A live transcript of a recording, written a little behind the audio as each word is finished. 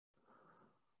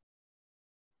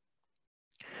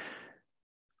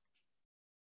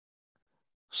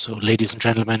So, ladies and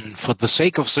gentlemen, for the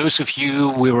sake of those of you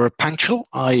we were punctual,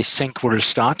 I think we'll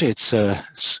start. It's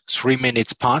 3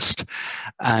 minutes past.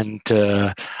 And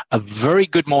a very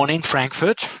good morning,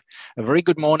 Frankfurt. A very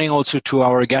good morning also to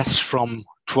our guests from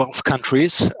 12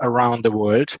 countries around the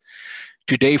world.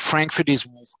 Today, Frankfurt is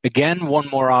again 1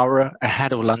 more hour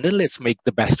ahead of London. Let's make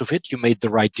the best of it. You made the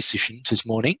right decision this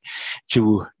morning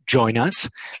to join us.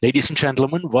 Ladies and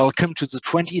gentlemen, welcome to the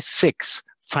 26th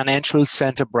Financial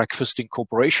Center Breakfast in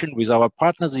cooperation with our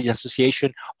partners, the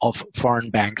Association of Foreign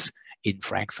Banks in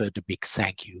Frankfurt. A big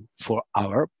thank you for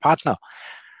our partner.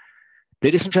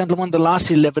 Ladies and gentlemen, the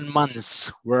last 11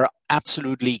 months were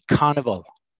absolutely carnival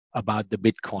about the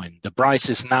Bitcoin. The price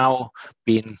is now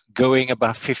been going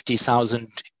above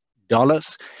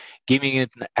 $50,000, giving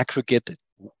it an aggregate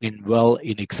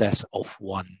in excess of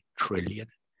 1 trillion.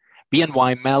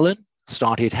 BNY Mellon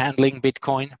started handling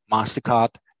Bitcoin, MasterCard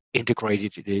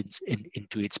integrated it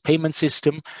into its payment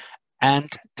system,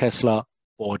 and Tesla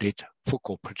bought it for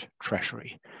corporate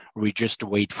treasury. We just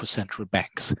wait for central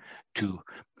banks to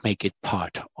make it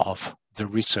part of the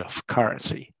reserve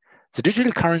currency. The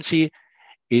digital currency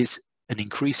is an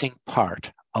increasing part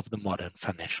of the modern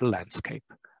financial landscape.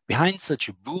 Behind such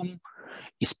a boom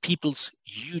is people's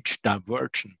huge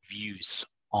divergent views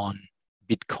on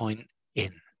Bitcoin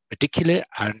in particular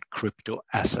and crypto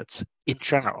assets in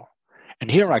general. And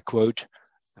here I quote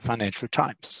the Financial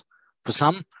Times. For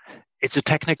some, it's a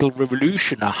technical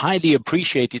revolution, a highly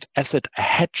appreciated asset, a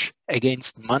hedge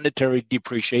against monetary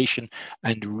depreciation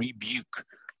and rebuke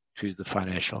to the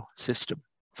financial system.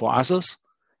 For others,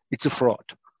 it's a fraud,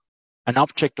 an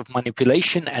object of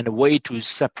manipulation and a way to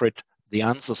separate the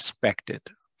unsuspected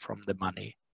from the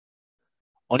money.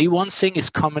 Only one thing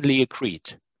is commonly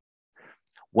agreed.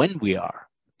 When we are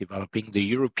developing the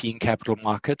European capital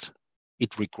market,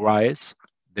 it requires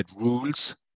that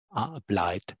rules are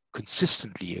applied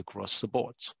consistently across the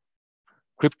board.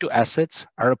 Crypto assets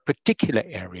are a particular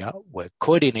area where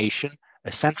coordination,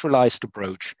 a centralized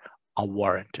approach are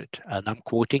warranted. And I'm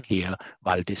quoting here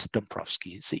Valdis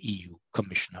Dombrovskis, the EU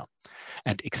Commissioner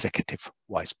and Executive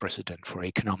Vice President for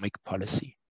Economic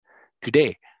Policy.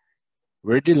 Today,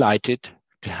 we're delighted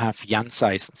to have Jan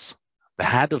Ceyssens, the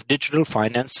head of Digital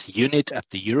Finance Unit at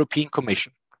the European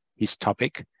Commission. His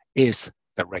topic is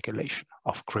the regulation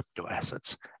of crypto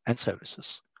assets and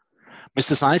services.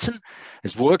 Mr. Ceyssens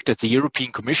has worked at the European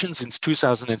Commission since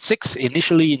 2006,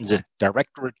 initially in the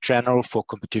Directorate General for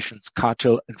Competition's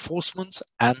Cartel Enforcement,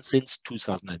 and since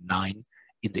 2009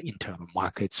 in the Internal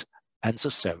Markets and the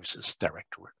Services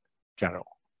Directorate General.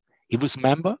 He was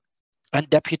member and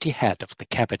deputy head of the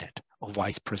cabinet of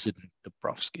Vice President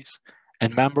Dombrovskis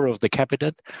and member of the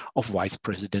cabinet of Vice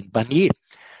President Barnier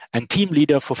and team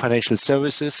leader for financial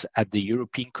services at the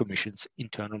European Commission's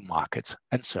Internal Markets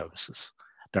and Services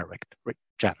Directorate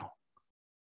General.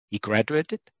 He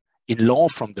graduated in law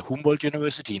from the Humboldt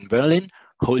University in Berlin,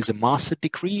 holds a master's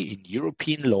degree in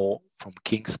European law from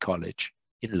King's College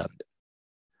in London.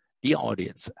 Dear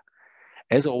audience,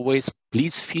 as always,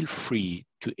 please feel free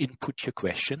to input your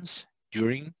questions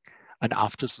during and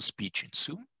after the speech in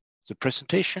Zoom. The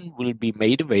presentation will be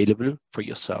made available for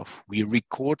yourself. We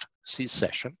record this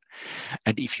session,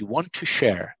 and if you want to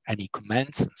share any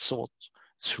comments and thoughts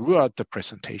throughout the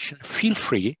presentation, feel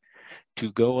free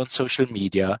to go on social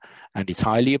media, and it's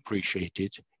highly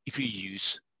appreciated if you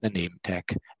use the name tag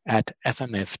at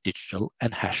FMF Digital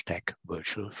and hashtag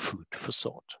virtual food for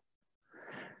thought.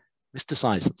 Mr.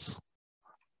 Ceyssens,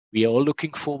 we are all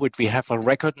looking forward. We have a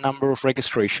record number of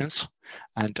registrations,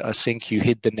 and I think you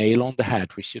hit the nail on the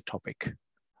head with your topic.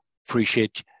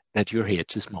 Appreciate that you're here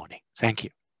this morning. Thank you.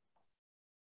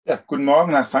 Yeah, guten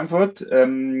Morgen nach Frankfurt.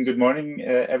 Good morning,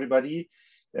 everybody.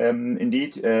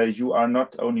 Indeed, you are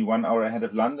not only 1 hour ahead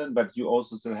of London, but you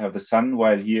also still have the sun,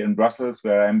 while here in Brussels,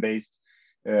 where I'm based,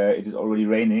 it is already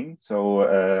raining. So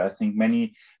I think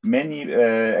many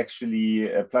actually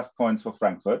plus points for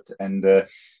Frankfurt. And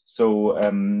so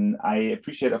I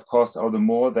appreciate, of course, all the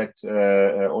more that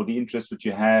all the interest which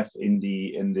you have in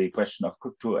the question of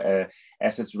crypto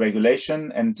assets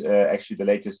regulation and actually the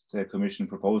latest Commission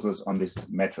proposals on this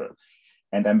matter.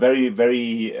 And I'm very,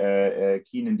 very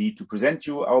keen indeed to present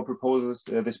you our proposals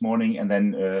this morning, and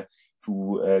then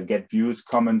to get views,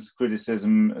 comments,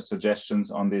 criticism, suggestions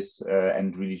on this,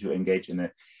 and really to engage in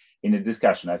a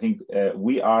discussion. I think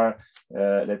we are,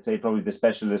 let's say, probably the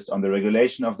specialist on the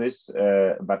regulation of this,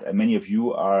 but many of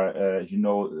you are, you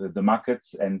know, the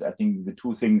markets, and I think the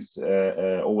two things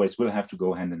always will have to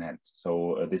go hand in hand.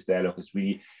 So this dialogue is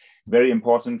really very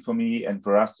important for me and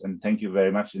for us, and thank you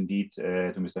very much indeed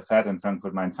to Mr. Fett and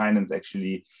Frankfurt Main Finance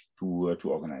actually to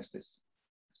organize this.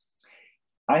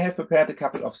 I have prepared a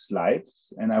couple of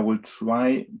slides and I will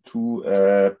try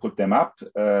to put them up.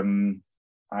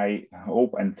 I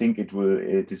hope and think it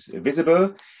is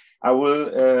visible. I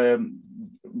will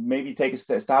maybe take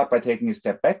start by taking a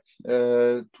step back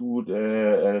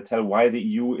to tell why the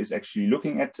EU is actually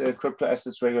looking at crypto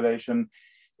assets regulation.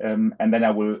 And then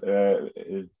I will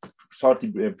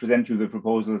shortly present you the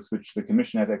proposals which the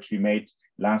Commission has actually made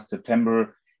last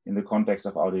September in the context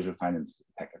of our digital finance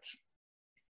package.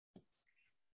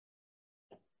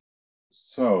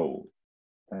 So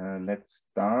let's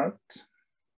start.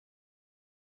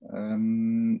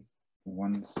 1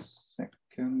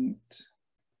 second.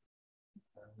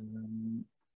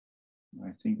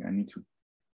 I think I need to.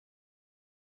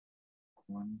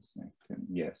 1 second.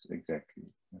 Yes, exactly.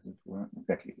 Does it work?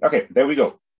 Exactly. Okay, there we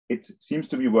go. It seems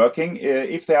to be working.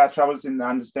 If there are troubles in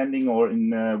understanding or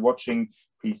in watching,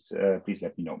 please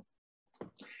let me know.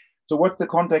 So, what's the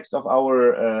context of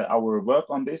our work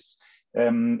on this?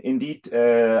 Indeed,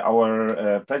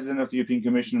 our President of the European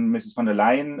Commission, Mrs. von der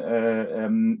Leyen,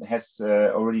 has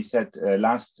already said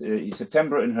last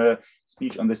September in her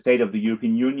speech on the State of the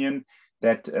European Union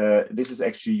that this is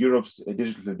actually Europe's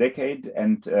digital decade,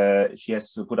 and she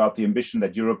has put out the ambition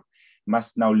that Europe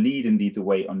must now lead indeed the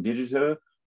way on digital,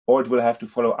 or it will have to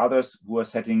follow others who are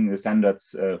setting the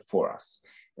standards for us.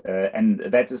 And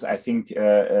that is, I think,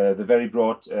 the very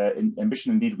broad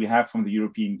ambition indeed we have from the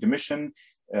European Commission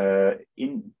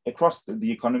across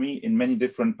the economy, in many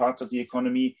different parts of the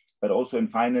economy, but also in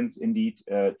finance, indeed,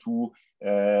 to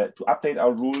update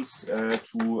our rules,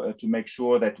 to make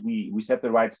sure that we set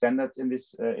the right standards in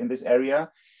this area,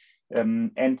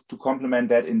 and to complement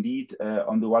that, indeed,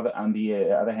 on the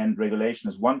other hand, regulation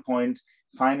is one point,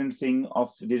 financing of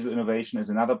digital innovation is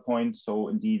another point. So,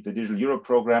 indeed, the Digital Europe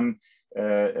program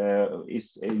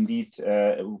is indeed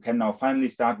can now finally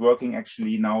start working.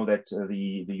 Actually, now that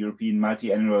the European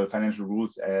multi-annual financial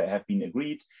rules have been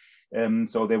agreed.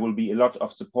 So there will be a lot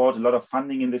of support, a lot of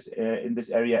funding in this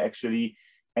area actually,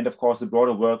 and of course the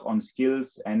broader work on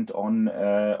skills and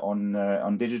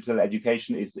on digital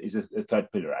education is a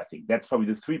third pillar. I think that's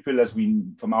probably the three pillars we,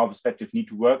 from our perspective, need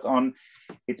to work on.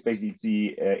 It's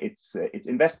basically it's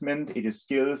investment, it is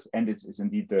skills, and it's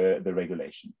indeed the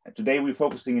regulation. Today we're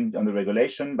focusing on the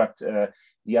regulation, but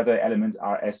the other elements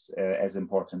are as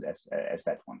important as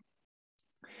that one.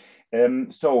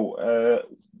 So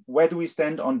where do we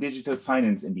stand on digital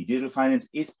finance? Indeed, digital finance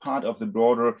is part of the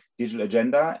broader digital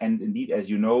agenda, and indeed, as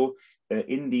you know,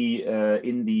 in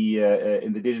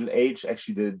the digital age,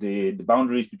 actually the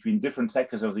boundaries between different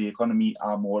sectors of the economy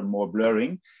are more and more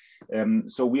blurring.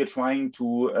 So we are trying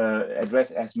to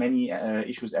address as many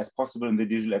issues as possible in the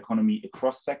digital economy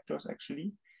across sectors,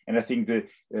 actually. And I think the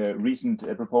recent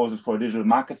proposal for a Digital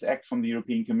Markets Act from the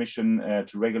European Commission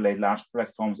to regulate large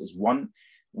platforms is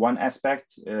one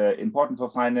aspect, important for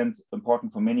finance,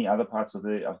 important for many other parts of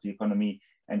the economy,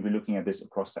 and we're looking at this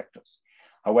across sectors.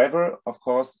 However, of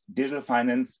course, digital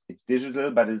finance, it's digital,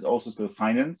 but it's also still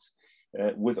finance,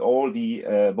 with all the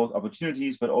both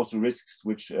opportunities but also risks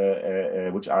which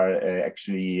are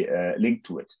actually linked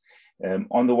to it.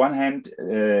 On the one hand,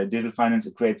 digital finance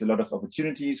creates a lot of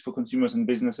opportunities for consumers and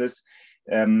businesses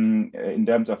in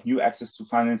terms of new access to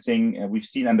financing. We've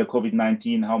seen under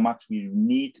COVID-19 how much we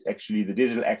need actually the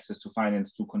digital access to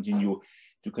finance to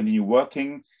continue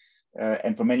working.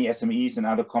 And for many SMEs and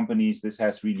other companies, this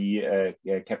has really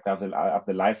kept up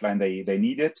the lifeline they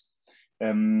needed.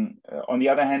 On the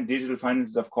other hand, digital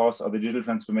finance, of course, or the digital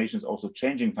transformation is also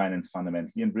changing finance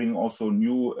fundamentally and bringing also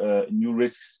new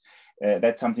risks.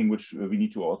 That's something which we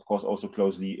need to, of course, also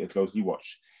closely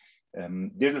watch.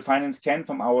 Digital finance can,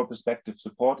 from our perspective,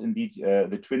 support indeed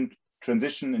the twin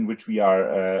transition in which we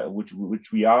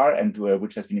are, and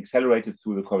which has been accelerated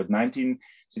through the COVID-19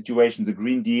 situation, the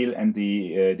Green Deal and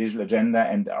the digital agenda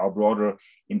and our broader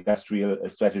industrial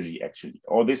strategy. Actually,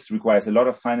 all this requires a lot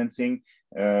of financing.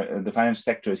 The finance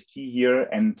sector is key here,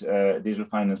 and digital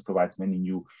finance provides many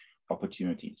new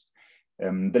opportunities.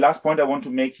 The last point I want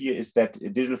to make here is that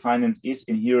digital finance is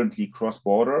inherently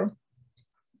cross-border.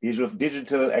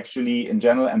 Digital actually in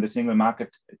general and the single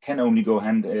market can only go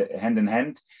hand in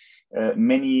hand.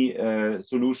 Many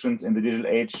solutions in the digital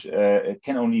age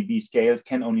can only be scaled,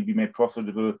 can only be made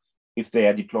profitable if they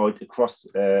are deployed across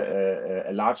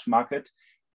a large market.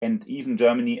 And even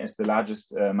Germany, as the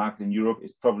largest market in Europe,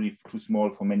 is probably too small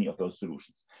for many of those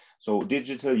solutions. So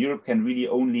digital Europe can really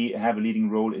only have a leading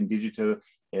role in digital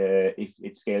if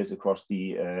it scales across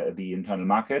the internal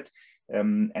market.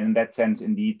 And in that sense,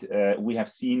 indeed, we have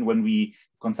seen when we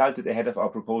consulted ahead of our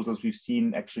proposals, we've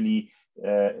seen actually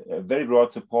very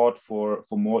broad support for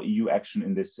more EU action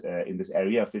in this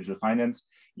area of digital finance,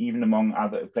 even among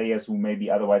other players who maybe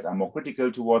otherwise are more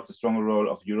critical towards the stronger role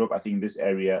of Europe. I think in this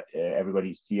area,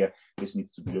 everybody is clear this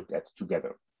needs to be looked at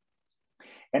together.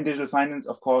 And digital finance,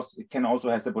 of course, it can also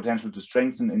has the potential to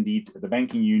strengthen indeed the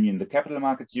banking union, the capital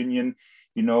markets union.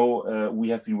 You know, we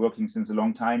have been working since a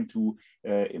long time to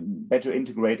better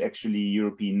integrate actually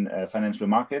European financial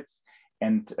markets.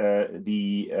 And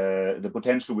the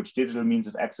potential which digital means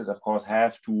of access, of course,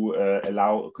 have to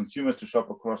allow consumers to shop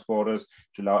across borders,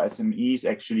 to allow SMEs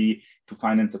actually to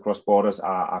finance across borders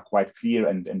are quite clear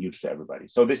and huge to everybody.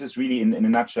 So this is really, in a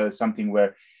nutshell, something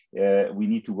where we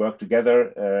need to work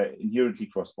together inherently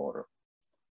cross-border.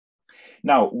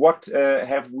 Now, what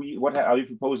are we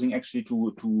proposing actually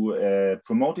to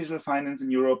promote digital finance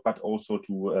in Europe, but also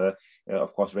to,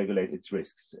 of course, regulate its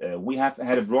risks? We have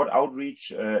had a broad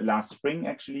outreach last spring,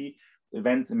 actually,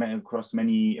 events across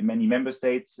many member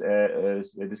states,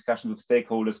 discussions with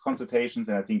stakeholders, consultations,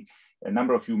 and I think a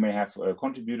number of you may have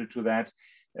contributed to that.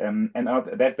 And on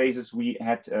that basis, we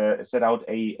had set out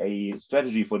a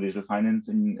strategy for digital finance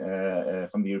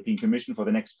from the European Commission for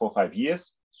the next 4 or 5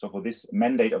 years. So for this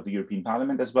mandate of the European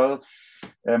Parliament as well,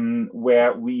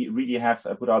 where we really have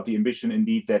put out the ambition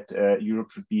indeed that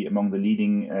Europe should be among the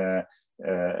leading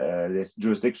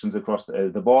jurisdictions across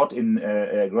the board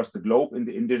across the globe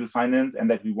in digital finance, and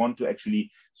that we want to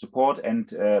actually support and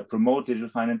promote digital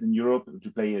finance in Europe to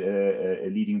play a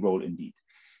leading role indeed.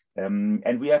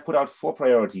 And we have put out 4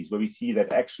 priorities where we see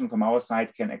that action from our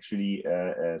side can actually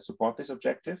support this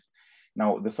objective.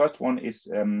 Now, the first one is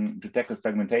to tackle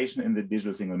fragmentation in the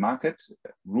digital single market.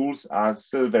 Rules are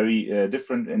still very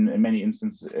different in many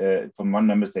instances from one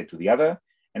member state to the other.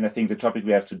 And I think the topic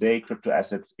we have today, crypto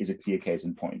assets, is a clear case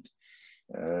in point.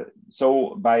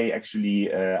 So by actually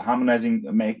harmonizing,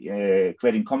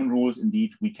 creating common rules,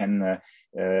 indeed, we can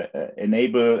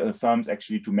enable firms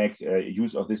actually to make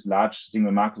use of this large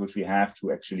single market which we have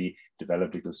to actually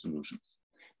develop digital solutions.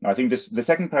 Now, I think the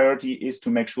second priority is to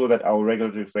make sure that our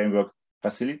regulatory framework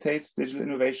facilitates digital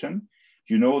innovation.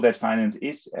 You know that finance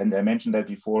is, and I mentioned that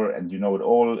before, and you know it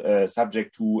all,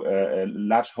 subject to a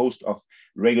large host of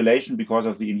regulation because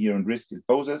of the inherent risk it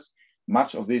poses.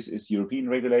 Much of this is European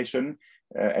regulation.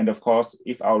 And of course,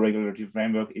 if our regulatory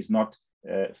framework is not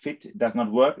fit, does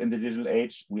not work in the digital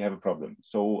age, we have a problem.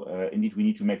 So indeed, we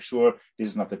need to make sure this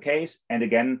is not the case. And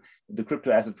again, the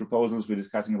crypto asset proposals we're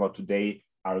discussing about today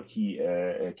are a key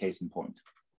case in point.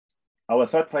 Our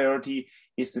third priority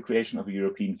is the creation of a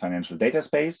European financial data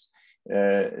space.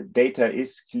 Data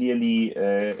is clearly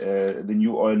the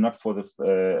new oil, not for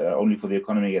the only for the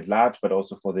economy at large, but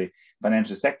also for the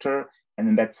financial sector. And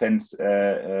in that sense,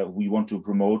 we want to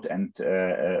promote and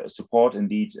support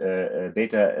indeed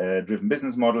data-driven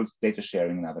business models, data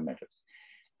sharing, and other methods.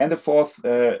 And the fourth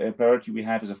priority we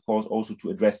have is, of course, also to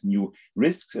address new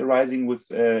risks arising with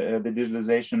the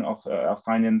digitalization of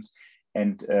finance.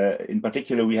 And in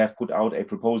particular, we have put out a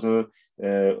proposal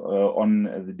on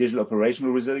the digital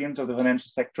operational resilience of the financial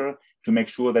sector to make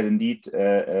sure that indeed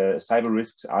cyber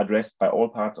risks are addressed by all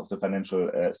parts of the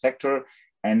financial sector,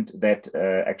 and that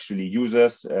actually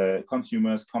users,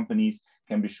 consumers, companies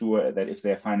can be sure that if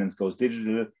their finance goes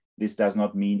digital, this does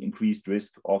not mean increased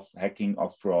risk of hacking,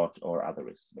 of fraud, or other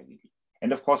risks, basically.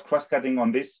 And of course, cross-cutting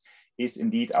on this is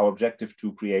indeed our objective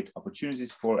to create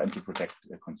opportunities for and to protect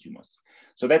consumers.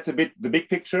 So that's a bit the big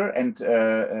picture, and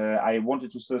I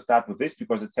wanted to still start with this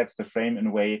because it sets the frame in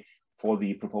a way for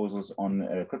the proposals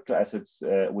on crypto assets,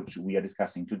 which we are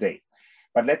discussing today.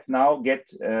 But let's now get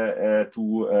to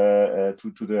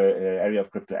the area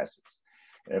of crypto assets.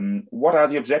 What are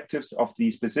the objectives of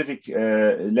the specific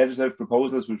legislative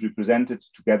proposals which we presented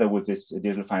together with this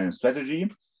digital finance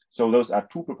strategy? So those are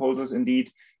 2 proposals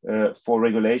indeed for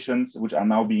regulations which are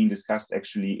now being discussed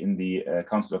actually in the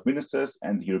Council of Ministers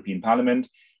and the European Parliament.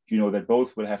 You know that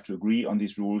both will have to agree on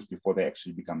these rules before they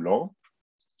actually become law.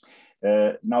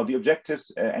 Now the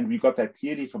objectives, and we got that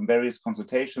clearly from various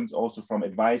consultations, also from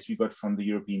advice we got from the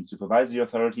European supervisory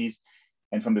authorities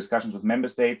and from discussions with member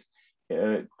states.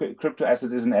 Crypto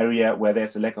assets is an area where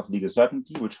there's a lack of legal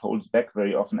certainty, which holds back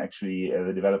very often actually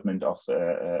the development of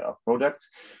products.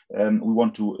 We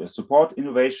want to support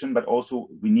innovation, but also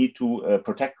we need to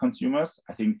protect consumers.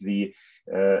 I think the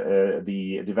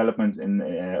developments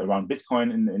around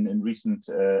Bitcoin in recent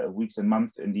weeks and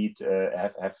months indeed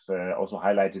have also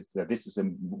highlighted that this is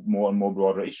a more and more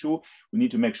broader issue. We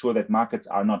need to make sure that markets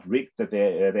are not rigged, that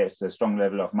there's a strong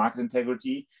level of market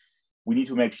integrity. We need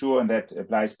to make sure, and that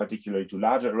applies particularly to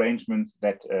larger arrangements,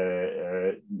 that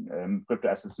crypto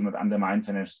assets do not undermine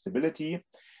financial stability.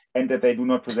 and that they do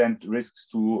not present risks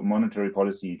to monetary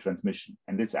policy transmission.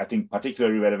 And this, I think,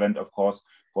 particularly relevant, of course,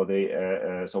 for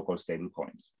the so-called stable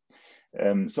coins.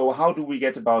 So how do we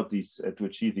get about these to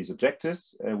achieve these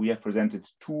objectives? We have presented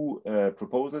two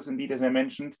proposals, indeed, as I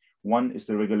mentioned. One is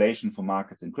the regulation for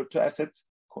markets in crypto assets,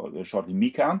 called shortly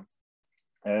MiCA.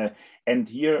 And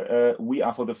here we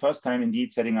are for the first time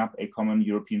indeed setting up a common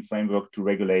European framework to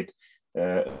regulate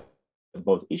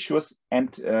both issuers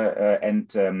and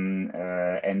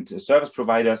service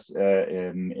providers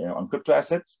on crypto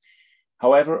assets.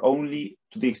 However, only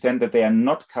to the extent that they are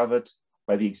not covered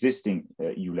by the existing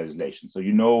EU legislation. So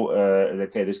you know,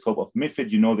 let's say the scope of MiFID,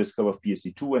 you know the scope of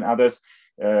PSD2 and others.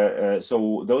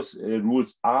 So those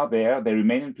rules are there, they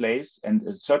remain in place, and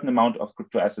a certain amount of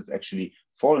crypto assets actually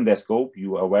fall in their scope.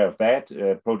 You are aware of that.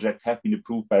 Projects have been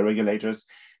approved by regulators.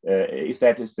 If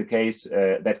that is the case,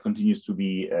 that continues to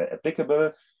be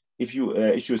applicable. If you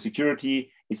issue a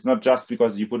security, it's not just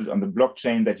because you put it on the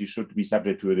blockchain that you should be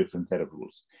subject to a different set of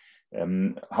rules.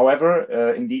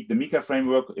 However, indeed, the MiCA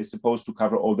framework is supposed to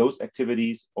cover all those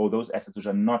activities, all those assets which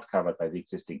are not covered by the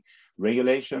existing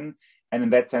regulation, and in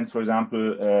that sense, for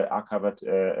example, are covered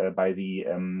by the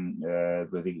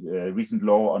recent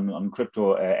law on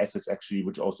crypto assets, actually,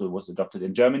 which also was adopted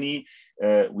in Germany.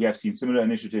 We have seen similar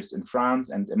initiatives in France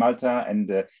and Malta,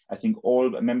 and I think all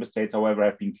member states, however,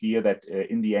 have been clear that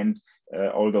in the end,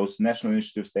 all those national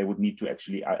initiatives, they would need to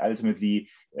actually ultimately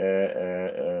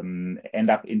end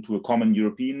up into a common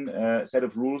European set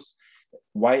of rules.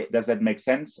 Why does that make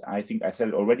sense? I think I said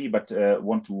it already, but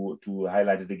want to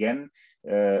highlight it again.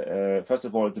 First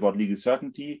of all, it's about legal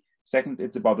certainty. Second,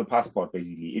 it's about the passport,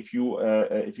 basically. If you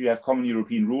have common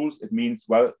European rules, it means,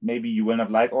 well, maybe you will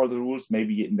not like all the rules,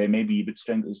 maybe they may be a bit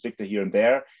stricter here and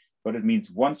there, but it means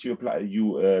once you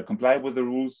comply with the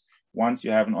rules, once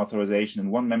you have an authorization in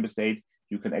one member state,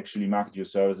 you can actually market your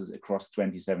services across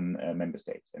 27 member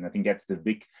states. And I think that's the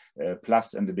big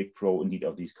plus and the big pro, indeed,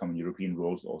 of these common European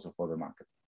rules also for the market.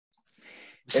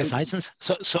 Mr. Ceyssens,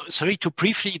 sorry to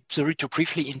briefly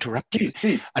interrupt you.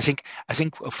 Please. I think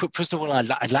first of all,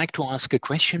 I'd like to ask a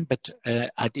question, but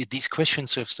these questions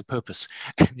serve the purpose.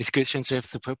 This question serves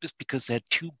the purpose because there are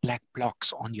two black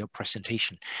blocks on your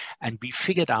presentation, and we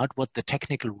figured out what the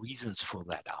technical reasons for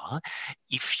that are.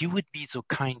 If you would be so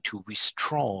kind to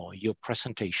withdraw your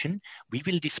presentation, we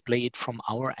will display it from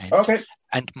our end. Okay.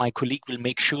 And my colleague will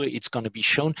make sure it's going to be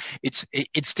shown. It's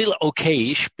still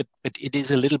okay-ish, but it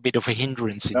is a little bit of a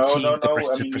hindrance in seeing the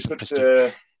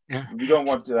presentation. We don't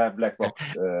want to have black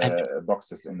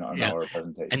boxes on our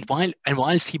presentation. And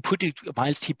whilst he put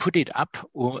it up,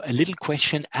 or a little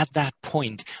question at that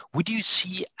point, would you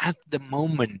see at the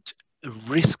moment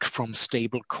risk from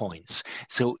stable coins?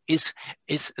 So is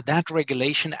that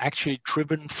regulation actually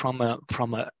driven from a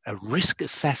risk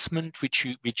assessment which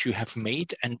you have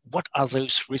made, and what are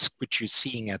those risks which you're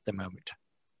seeing at the moment?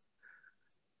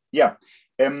 Yeah,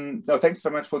 no, thanks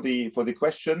very much for the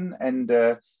question. And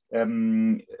I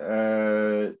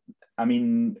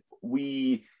mean,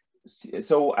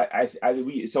 as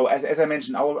I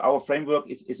mentioned, our framework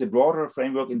is a broader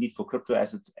framework indeed for crypto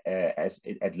assets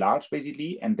at large,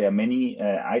 basically, and there are many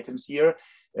items here.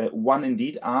 One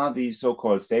indeed are the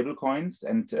so-called stable coins,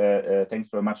 and thanks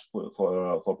very much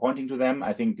for pointing to them.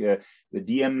 I think the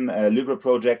DM Libre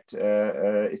project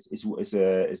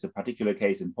is a particular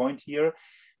case in point here.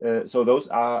 So those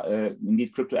are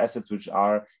indeed crypto assets which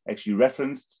are actually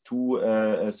referenced to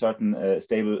a certain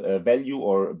stable value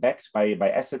or backed by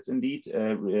assets indeed,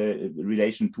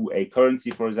 relation to a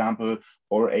currency, for example,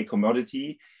 or a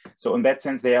commodity. So in that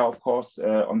sense, they are, of course,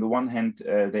 on the one hand,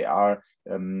 they are,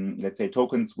 let's say,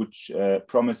 tokens which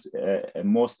promise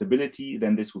more stability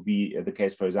than this would be the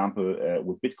case, for example,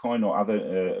 with Bitcoin or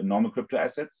other normal crypto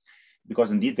assets.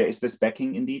 Because indeed there is this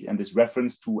backing indeed, and this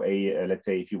reference to a, let's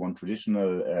say, if you want,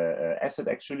 traditional asset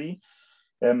actually.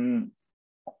 And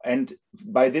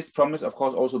by this promise, of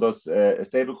course, also those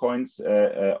stable coins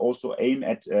also aim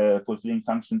at fulfilling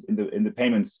functions in the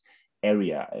payments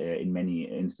area in many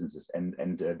instances.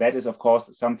 And that is, of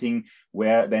course, something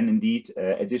where then indeed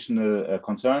additional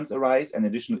concerns arise and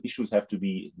additional issues have to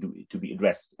be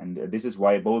addressed. And this is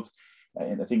why both,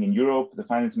 and I think in Europe, the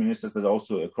finance ministers, but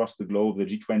also across the globe, the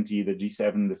G20, the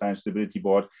G7, the Financial Stability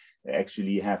Board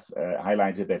actually have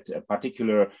highlighted that a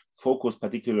particular focus,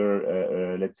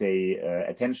 let's say,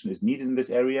 attention is needed in this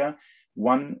area.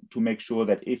 One, to make sure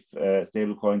that if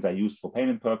stable coins are used for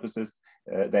payment purposes,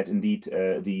 that indeed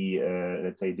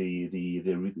let's say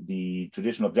the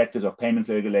traditional objectives of payments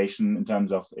regulation in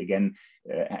terms of, again,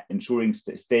 ensuring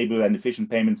stable and efficient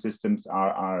payment systems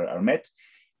are met.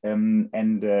 Second,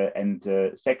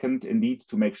 indeed,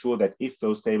 to make sure that if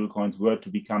those stablecoins were to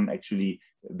become actually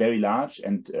very large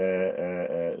and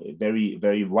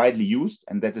very widely used,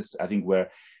 and that is, I think,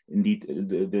 where indeed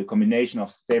the combination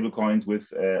of stablecoins with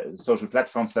social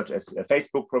platforms such as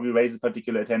Facebook probably raises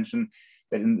particular attention.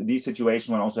 That in these situations,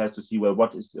 one also has to see, well,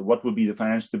 what will be the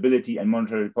financial stability and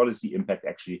monetary policy impact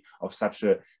actually of such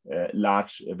a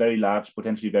very large,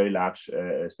 potentially very large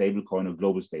stablecoin or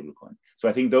global stablecoin. So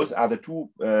I think those are the two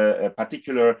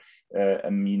particular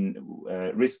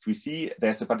risks we see.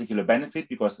 There's a particular benefit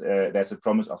because there's a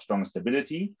promise of strong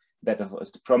stability. That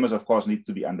promise, of course, needs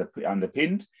to be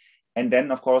underpinned. And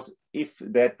then, of course, if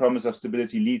that promise of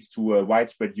stability leads to a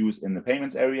widespread use in the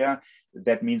payments area,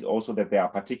 that means also that there are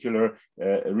particular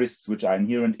risks which are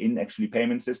inherent in actually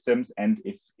payment systems. And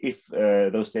if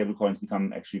those stablecoins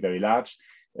become actually very large,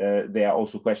 there are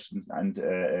also questions and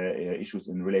issues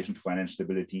in relation to financial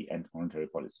stability and monetary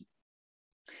policy.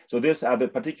 So these are the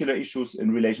particular issues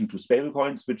in relation to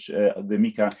stablecoins, which the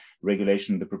MiCA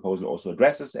regulation, the proposal also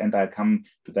addresses, and I'll come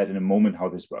to that in a moment how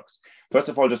this works. First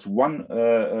of all, just one,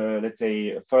 let's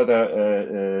say,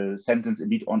 further sentence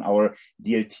indeed on our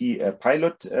DLT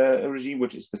pilot regime,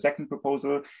 which is the second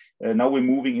proposal. Now we're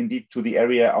moving indeed to the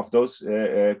area of those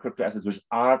crypto assets which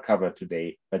are covered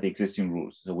today by the existing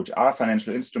rules, so which are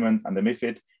financial instruments under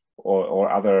MiFID, or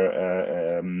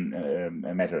other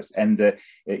matters. And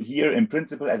here, in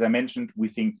principle, as I mentioned, we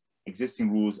think existing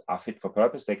rules are fit for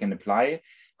purpose, they can apply.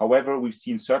 However, we've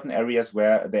seen certain areas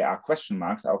where there are question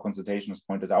marks. Our consultation has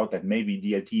pointed out that maybe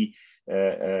DLT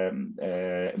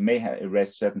may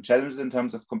raise certain challenges in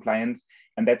terms of compliance.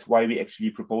 And that's why we're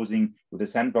actually proposing, with a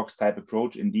sandbox type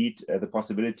approach, indeed, the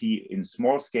possibility in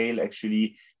small scale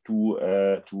actually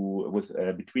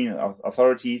between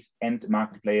authorities and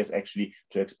market players actually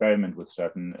to experiment with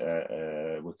certain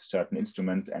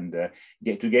instruments and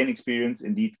to gain experience,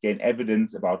 indeed gain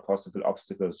evidence about possible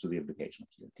obstacles to the application of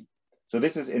DLT. So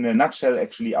this is in a nutshell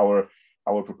actually our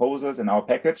proposals and our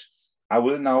package. I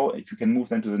will now, if you can move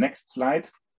then to the next slide,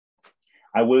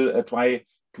 I will try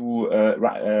to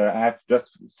have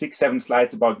just 6-7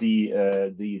 slides about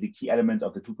the key elements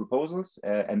of the two proposals,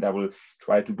 and I will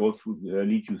try to go through,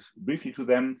 lead you briefly to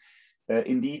them.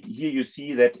 Indeed, here you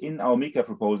see that in our MiCA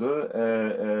proposal,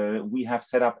 we have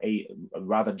set up a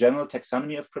rather general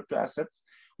taxonomy of crypto assets.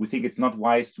 We think it's not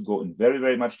wise to go in very,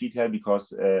 very much detail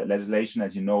because legislation,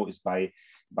 as you know, is by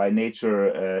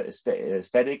nature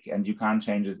static, and you can't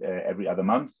change it every other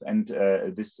month. And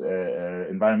this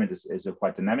environment is a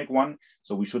quite dynamic one.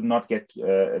 So we should not get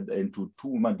into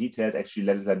too much detailed actually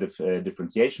legislative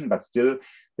differentiation, but still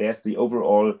there's the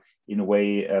overall, in a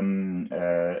way,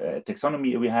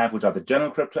 taxonomy we have, which are the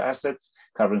general crypto assets,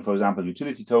 covering, for example,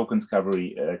 utility tokens,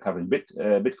 covering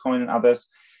Bitcoin and others.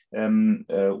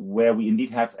 Where we indeed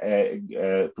have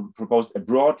proposed a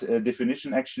broad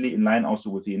definition, actually in line also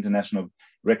with the international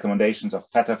recommendations of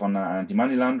FATF on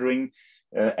anti-money laundering,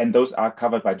 and those are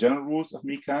covered by general rules of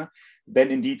MiCA.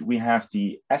 Then indeed we have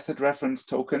the asset reference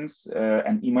tokens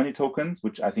and e-money tokens,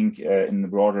 which I think in the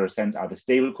broader sense are the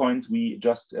stable coins we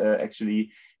just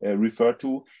actually referred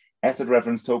to. Asset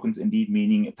reference tokens indeed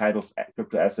meaning a type of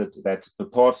crypto asset that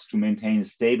purports to maintain a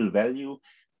stable value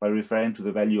by referring to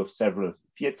the value of several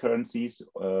fiat currencies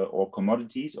or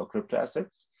commodities or crypto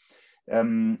assets.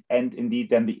 And indeed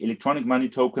then the electronic money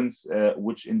tokens,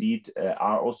 which indeed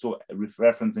are also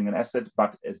referencing an asset,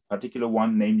 but a particular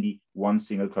one, namely one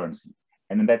single currency.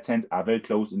 And in that sense are very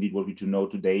close indeed what we know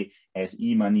today as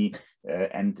e-money,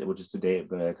 and which is today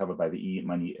covered by the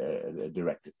e-money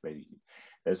directive, basically.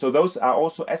 So those are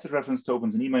also asset reference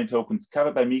tokens and e-money tokens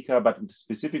covered by MiCA, but with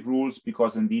specific rules,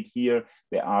 because indeed here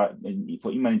there are,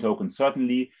 for e-money tokens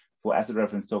certainly, for asset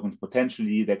reference tokens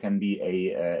potentially there can be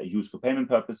a use for payment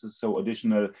purposes, so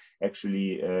additional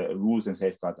actually rules and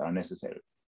safeguards are necessary.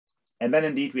 And then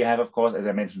indeed we have, of course, as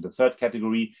I mentioned, the third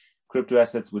category, crypto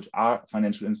assets which are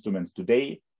financial instruments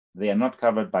today. They are not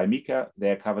covered by MiCA,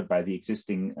 they are covered by the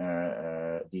existing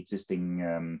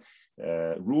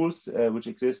rules which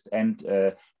exist, and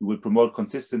we will promote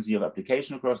consistency of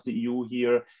application across the EU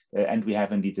here, and we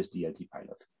have indeed this DLT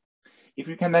pilot. If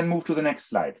we can then move to the next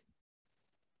slide.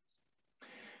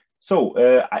 So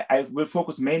I will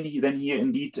focus mainly then here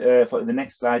indeed for the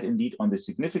next slide indeed on the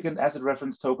significant asset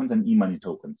reference tokens and e-money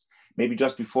tokens. Maybe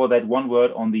just before that, one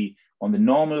word on the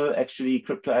normal actually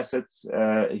crypto assets.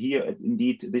 Here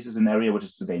indeed this is an area which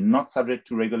is today not subject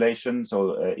to regulation.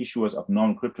 So issuers of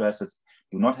normal crypto assets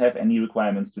do not have any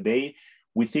requirements today.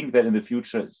 We think that in the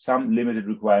future some limited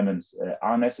requirements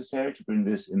are necessary to bring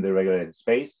this in the regulated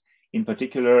space. In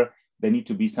particular, there need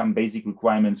to be some basic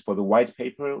requirements for the white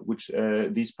paper, which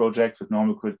these projects with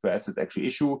normal crypto assets actually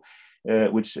issue.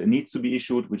 which needs to be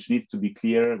issued, which needs to be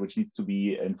clear, which needs to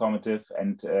be informative,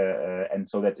 and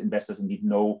so that investors indeed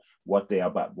know what they are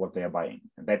buying.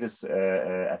 And that is,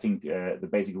 I think, the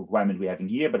basic requirement we're having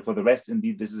here. But for the rest,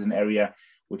 indeed, this is an area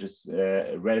which is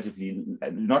relatively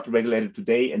not regulated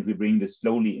today, and we bring this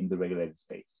slowly in the regulated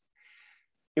states.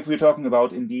 If we're talking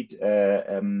about indeed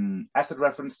asset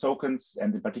reference tokens,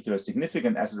 and in particular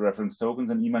significant asset reference tokens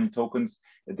and e-money tokens,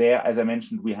 there, as I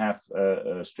mentioned, we have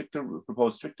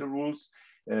proposed stricter rules.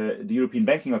 The European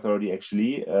Banking Authority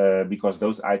actually, because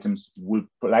those items will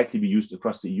likely be used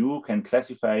across the EU, can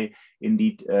classify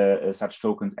indeed such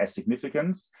tokens as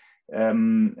significant.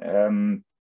 And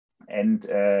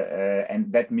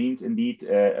that means indeed,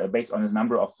 based on a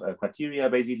number of criteria,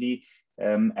 basically,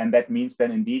 and that means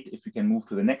then indeed, if we can move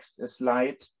to the next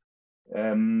slide,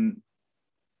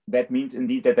 that means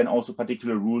indeed that then also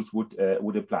particular rules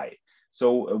would apply.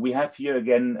 So we have here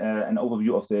again an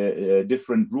overview of the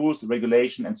different rules,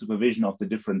 regulation, and supervision of the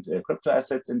different crypto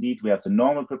assets. Indeed, we have the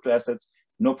normal crypto assets,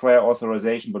 no prior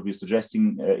authorization, but we're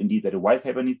suggesting indeed that a white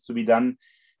paper needs to be done.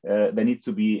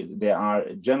 There are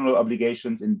general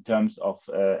obligations in terms of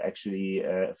actually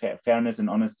fairness and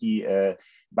honesty,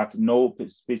 but no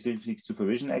specific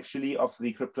supervision actually of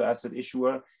the crypto asset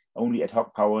issuer, only ad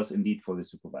hoc powers indeed for the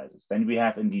supervisors. Then we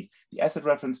have indeed the asset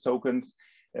reference tokens,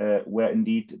 where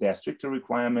indeed there are stricter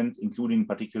requirements, including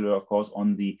particular, of course,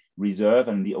 on the reserve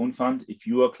and the own fund. If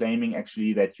you are claiming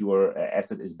actually that your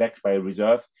asset is backed by a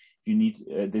reserve, you need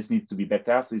this needs to be backed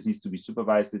up, this needs to be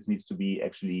supervised, this needs to be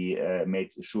actually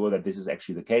made sure that this is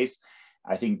actually the case.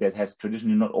 I think that has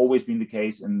traditionally not always been the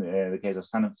case in the case of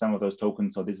some of those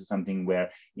tokens. So this is something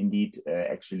where indeed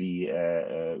actually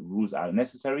rules are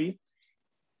necessary.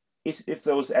 If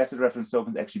those asset reference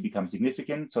tokens actually become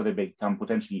significant, so they become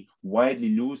potentially widely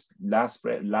used,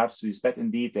 largely spread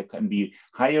indeed, there can be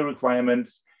higher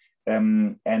requirements,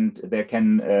 and there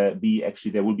can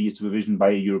there will be a supervision by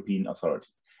a European authority.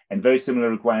 And very similar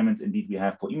requirements indeed we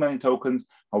have for e-money tokens.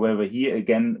 However, here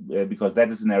again, because that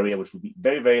is an area which will be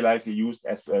very, very likely used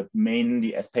as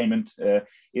mainly as payment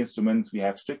instruments, we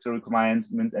have stricter requirements,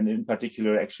 and in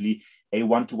particular actually a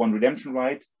one-to-one redemption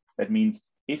right. That means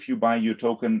if you buy your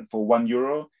token for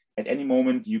 €1, at any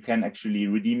moment you can actually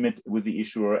redeem it with the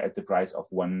issuer at the price of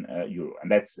 €1.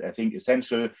 And that's, I think,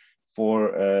 essential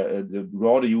for the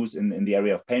broader use in the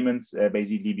area of payments,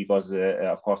 basically because,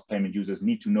 of course, payment users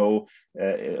need to know,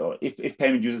 or if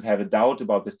payment users have a doubt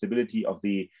about the stability of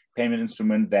the payment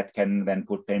instrument, that can then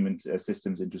put payment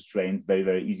systems into strains very,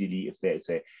 very easily if there is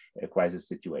a crisis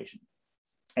situation.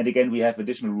 And again, we have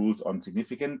additional rules on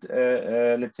significant,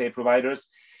 let's say, providers.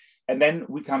 And then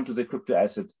we come to the crypto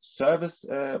asset service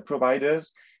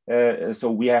providers.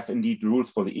 So we have indeed rules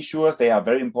for the issuers. They are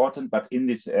very important, but in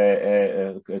this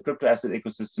crypto asset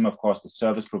ecosystem, of course, the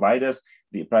service providers,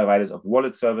 the providers of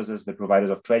wallet services, the providers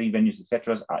of trading venues,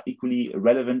 etc., are equally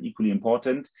relevant, equally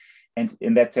important. And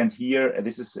in that sense here,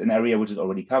 this is an area which is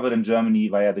already covered in Germany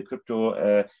via the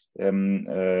crypto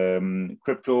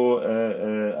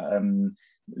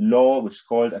law, which is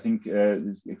called, I think,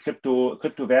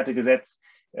 Kryptowertegesetz.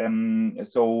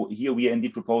 So here we are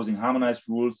indeed proposing harmonized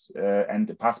rules and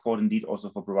a passport indeed also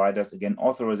for providers, again,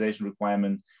 authorization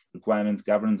requirements,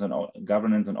 governance on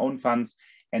own funds,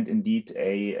 and indeed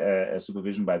a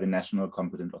supervision by the national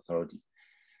competent authority.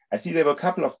 I see there were a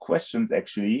couple of questions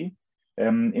actually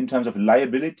in terms of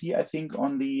liability, I think,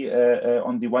 on the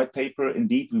white paper.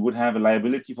 Indeed, we would have a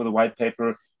liability for the white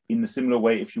paper in a similar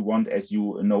way, if you want, as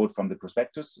you know it from the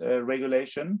prospectus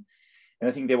regulation. And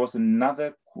I think there was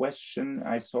another question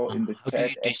I saw in the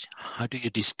chat. How do you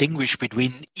distinguish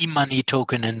between e-money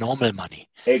token and normal money?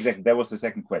 Exactly, that was the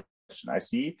second question, I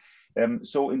see.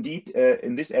 So indeed,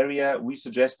 in this area, we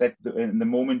suggest that in the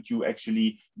moment you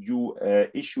actually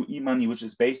issue e-money, which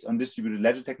is based on distributed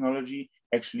ledger technology,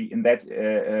 actually in that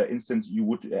instance, you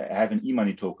would have an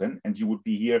e-money token, and you would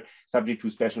be here subject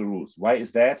to special rules. Why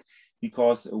is that?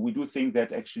 Because we do think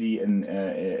that actually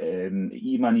an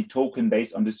e-money token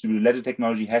based on distributed ledger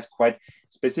technology has quite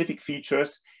specific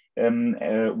features,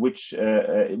 which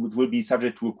will be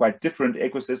subject to a quite different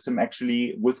ecosystem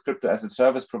actually with crypto asset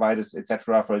service providers,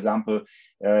 etc., for example,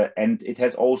 and it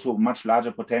has also much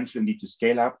larger potential indeed to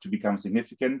scale up, to become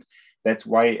significant. That's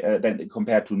why then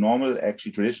compared to normal,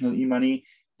 actually traditional e-money,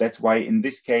 that's why in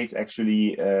this case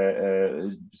actually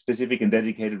specific and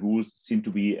dedicated rules seem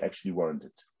to be actually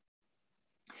warranted.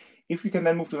 If we can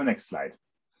then move to the next slide.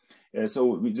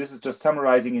 This is just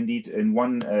summarizing indeed in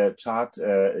one chart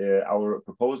our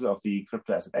proposal of the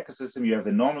crypto asset ecosystem. You have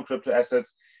the normal crypto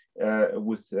assets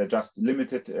with just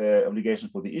limited obligation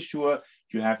for the issuer.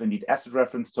 you have indeed asset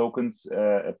reference tokens,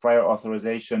 prior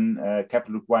authorization,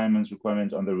 capital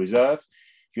requirements on the reserve.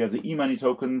 You have the e-money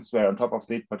tokens, where on top of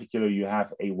it, particularly, you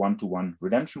have a one-to-one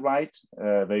redemption right,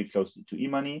 very close to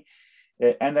e-money.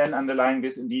 And then underlying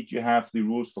this, indeed, you have the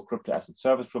rules for crypto asset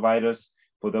service providers,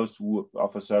 for those who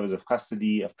offer service of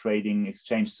custody, of trading,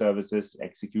 exchange services,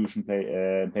 execution,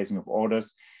 placing of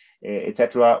orders,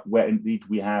 etc., where indeed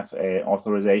we have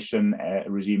authorization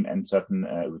regime and certain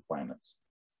requirements.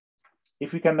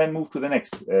 If we can then move to the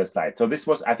next slide. So this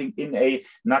was, I think, in a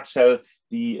nutshell,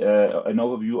 an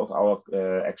overview of our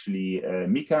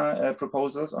MiCA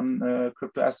proposals on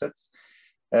crypto assets.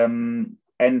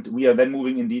 And we are then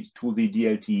moving indeed to the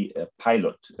DLT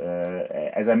pilot.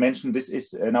 As I mentioned, this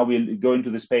is now we'll go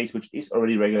into the space which is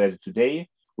already regulated today,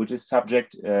 which is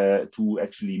subject to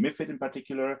actually MiFID in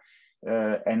particular.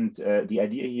 And the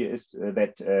idea here is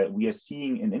that we are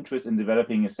seeing an interest in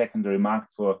developing a secondary market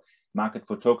for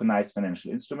tokenized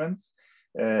financial instruments.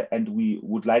 And we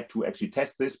would like to actually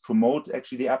test this, promote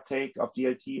actually the uptake of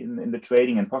DLT in the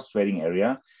trading and post-trading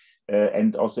area,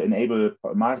 and also enable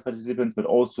market participants, but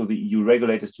also the EU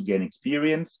regulators to gain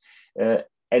experience.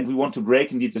 And we want to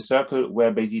break indeed the circle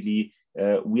where basically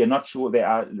we are not sure there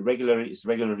are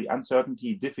regulatory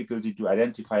uncertainty, difficulty to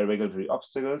identify regulatory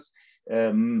obstacles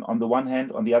on the one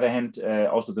hand. On the other hand,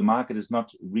 also the market is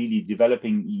not really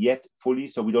developing yet fully,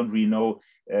 so we don't really know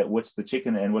what's the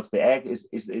chicken and what's the egg. Is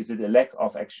it a lack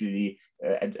of actually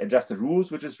adjusted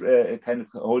rules, which is kind of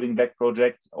holding back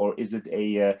projects, or is it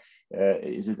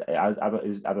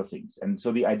other things? And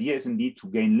so the idea is indeed to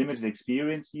gain limited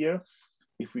experience here.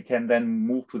 If we can then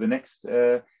move to the next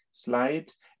slide.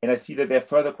 And I see that there are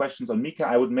further questions on MiCA.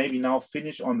 I would maybe now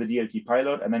finish on the DLT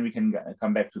pilot, and then we can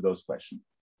come back to those questions.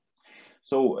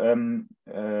 So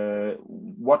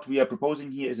what we are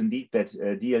proposing here is indeed that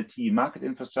DLT market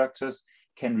infrastructures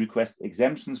can request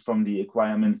exemptions from the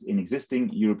requirements in existing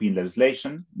European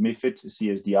legislation, MiFID,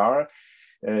 CSDR.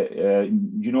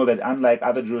 You know that unlike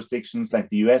other jurisdictions like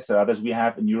the US or others, we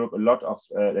have in Europe a lot of,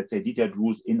 let's say, detailed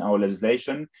rules in our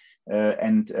legislation.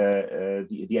 And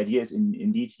the idea is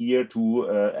indeed here to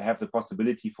have the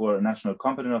possibility for national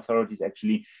competent authorities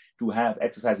actually to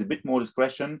exercise a bit more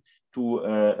discretion, to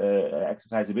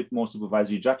exercise a bit more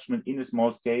supervisory judgment in a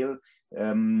small scale,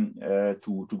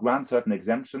 to grant certain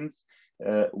exemptions,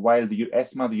 while the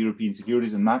ESMA, the European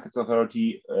Securities and Markets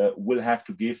Authority, will have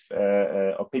to give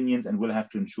opinions and will have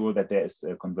to ensure that there is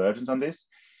convergence on this.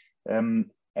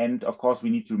 And of course, we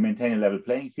need to maintain a level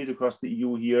playing field across the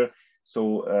EU here.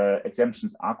 So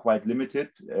exemptions are quite limited,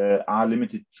 are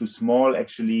limited to small,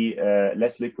 actually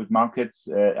less liquid markets,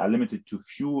 are limited to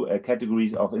few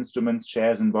categories of instruments,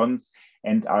 shares and bonds,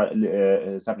 and are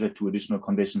subject to additional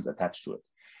conditions attached to it.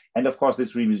 And of course,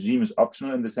 this regime is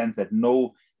optional in the sense that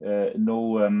no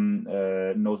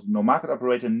market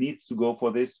operator needs to go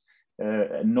for this.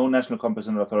 No national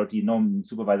competent authority, no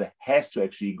supervisor has to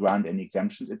actually grant any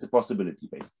exemptions. It's a possibility,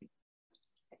 basically.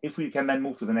 If we can then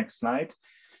move to the next slide.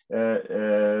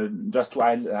 Just to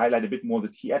highlight a bit more the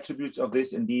key attributes of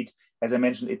this. Indeed, as I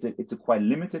mentioned, it's a quite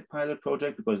limited pilot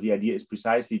project because the idea is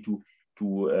precisely to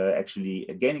actually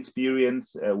gain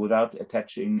experience without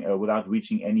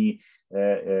reaching any,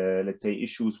 let's say,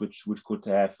 issues which could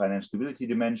have financial stability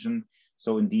dimension.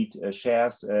 So indeed,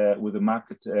 shares with a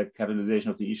market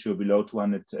capitalization of the issuer below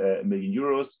 200 million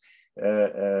euros.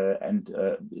 And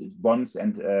bonds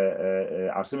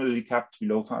are similarly capped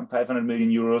below 500 million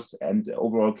euros, and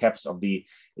overall caps of the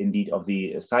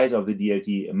size of the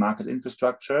DLT market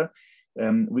infrastructure.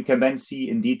 We can then see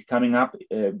indeed coming up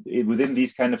within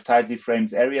these kind of tightly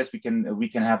framed areas, we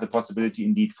can have the possibility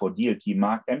indeed for DLT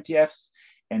marked MTFs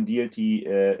and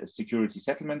DLT security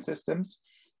settlement systems.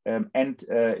 And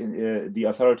the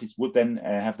authorities would then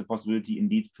have the possibility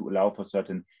indeed to allow for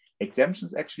certain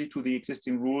exemptions actually to the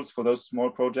existing rules for those small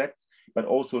projects, but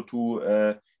also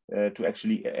to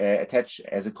actually attach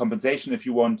as a compensation, if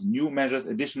you want, new measures,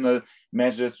 additional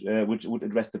measures which would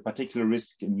address the particular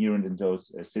risk inherent in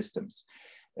those systems.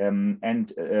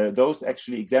 And those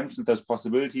actually exemptions, those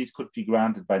possibilities could be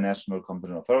granted by national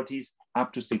competent authorities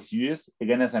up to 6 years.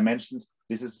 Again, as I mentioned,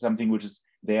 this is something which is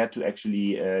there to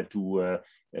actually to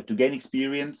gain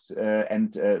experience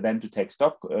and then to take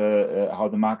stock how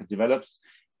the market develops.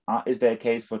 Is there a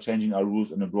case for changing our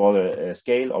rules on a broader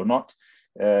scale or not?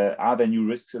 Are there new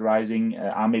risks arising?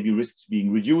 Are maybe risks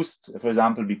being reduced, for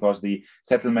example, because the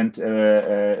settlement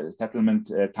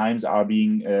times are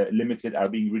being limited, are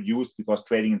being reduced because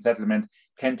trading and settlement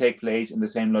can take place in the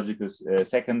same logical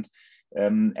second?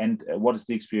 And what is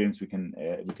the experience we can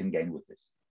gain with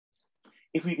this?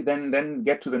 If we then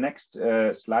get to the next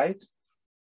slide.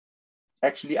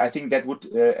 actually, I think that would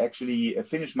actually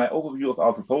finish my overview of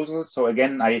our proposals. So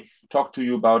again, I talked to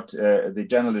you about the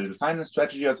general digital finance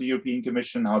strategy of the European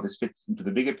Commission, how this fits into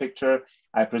the bigger picture.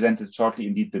 I presented shortly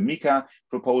indeed the MiCA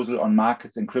proposal on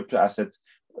markets and crypto assets,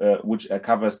 which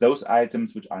covers those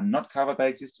items which are not covered by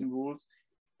existing rules.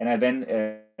 And I then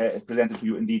presented to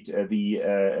you indeed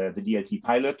the DLT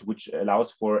pilot, which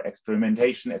allows for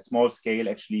experimentation at small scale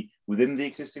actually within the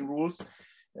existing rules.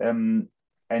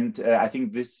 I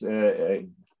think this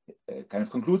kind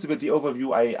of concludes with the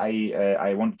overview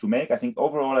I wanted to make. I think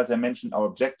overall, as I mentioned, our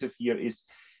objective here is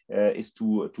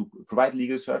to provide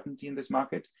legal certainty in this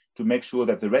market, to make sure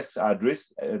that the risks are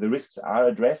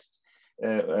addressed,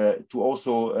 to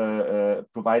also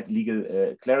provide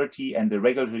legal clarity and the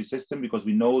regulatory system, because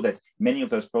we know that many of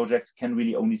those projects can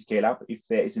really only scale up if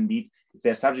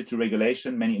they're subject to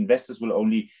regulation. Many investors will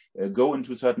only go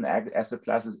into certain asset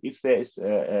classes if there is,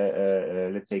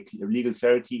 let's say, legal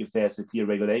clarity, if there's a clear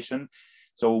regulation.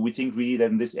 So we think really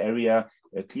that in this area,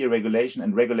 clear regulation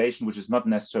and regulation, which is not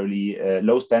necessarily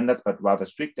low standards, but rather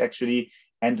strict actually,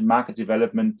 and market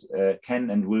development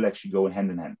can and will actually go hand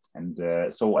in hand.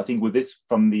 And so I think with this,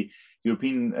 from the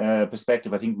European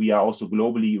perspective, I think we are also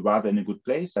globally rather in a good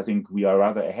place. I think we are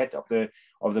rather ahead of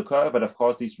the curve, but of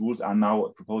course these rules are now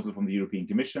a proposal from the European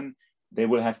Commission. They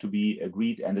will have to be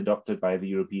agreed and adopted by the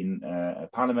European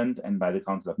Parliament and by the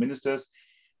Council of Ministers.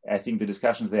 I think the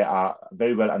discussions there are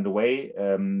very well underway.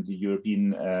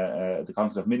 The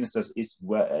Council of Ministers is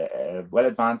well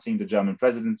advancing. The German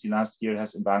presidency last year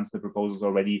has advanced the proposals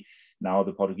already. Now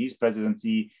the Portuguese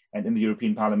presidency, and in the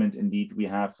European Parliament, indeed, we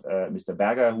have Mr.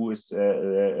 Berger, who is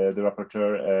the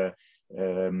rapporteur,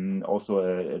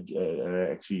 also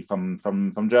actually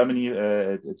from Germany,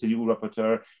 CDU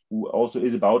rapporteur, who also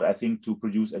is about, I think, to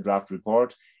produce a draft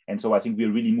report. And so I think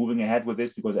we're really moving ahead with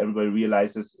this, because everybody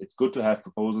realizes it's good to have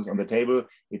proposals on the table.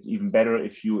 It's even better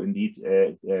if you indeed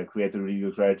create the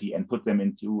legal clarity and put them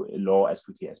into law as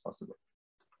quickly as possible.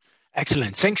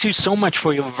 Excellent. Thank you so much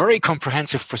for your very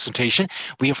comprehensive presentation.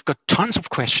 We have got tons of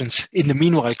questions in the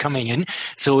meanwhile coming in.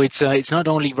 So it's not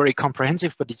only very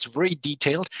comprehensive, but it's very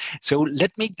detailed. So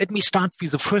let me start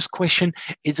with the first question: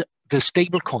 is the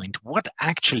stablecoin. What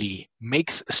actually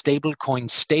makes a stablecoin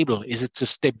stable? Is it the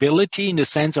stability in the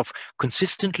sense of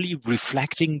consistently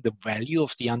reflecting the value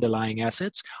of the underlying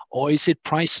assets, or is it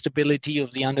price stability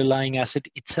of the underlying asset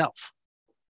itself?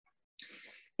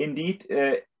 Indeed.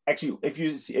 Actually,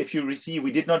 if you receive,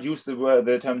 we did not use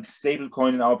the term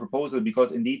stablecoin in our proposal,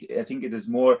 because indeed, I think it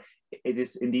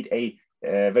is indeed a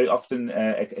very often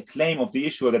a claim of the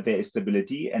issuer that there is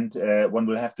stability, and one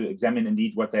will have to examine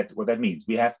indeed what that means.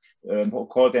 We have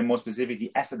called them more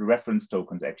specifically asset reference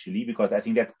tokens, actually, because I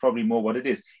think that's probably more what it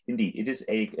is. Indeed, it is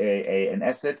an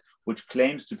asset which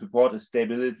claims to purport a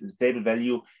stable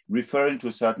value referring to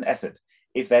a certain asset.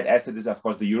 If that asset is, of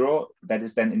course, the euro, that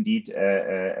is then indeed,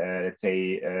 let's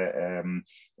say,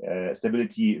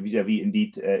 stability vis-a-vis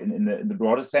indeed in the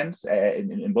broader sense,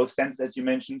 in both senses, as you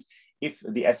mentioned. If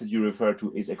the asset you refer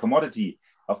to is a commodity,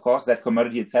 of course, that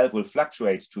commodity itself will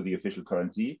fluctuate to the official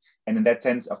currency. And in that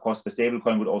sense, of course, the stable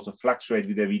coin would also fluctuate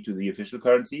vis-a-vis to the official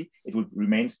currency. It would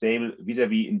remain stable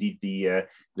vis-a-vis indeed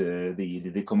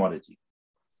the commodity.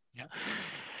 Yeah.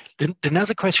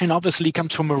 Another question obviously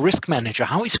comes from a risk manager.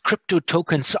 How is crypto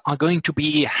tokens are going to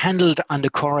be handled under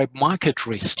core market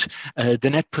risk, the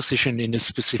net position in a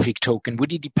specific token?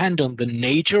 Would it depend on the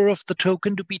nature of the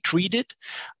token to be treated?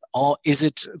 Or is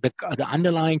it the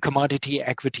underlying commodity,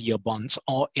 equity, or bonds?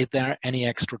 Or is there any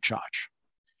extra charge?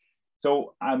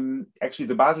 So actually,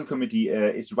 the Basel Committee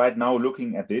is right now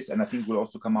looking at this, and I think we'll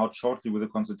also come out shortly with a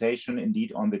consultation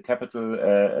indeed on the capital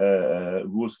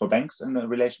rules for banks in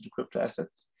relation to crypto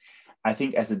assets. I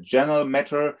think as a general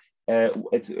matter,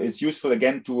 it's useful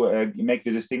again to make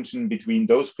the distinction between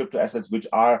those crypto assets which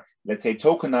are, let's say,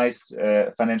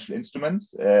 tokenized financial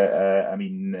instruments,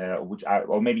 which are,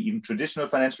 or maybe even traditional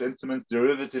financial instruments,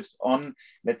 derivatives on,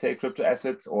 let's say, crypto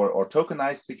assets, or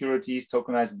tokenized securities,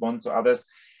 tokenized bonds, or others.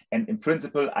 And in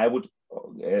principle, I would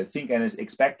think and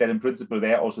expect that in principle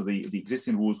there also the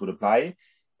existing rules would apply.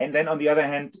 And then on the other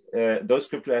hand, those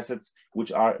crypto assets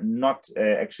which are not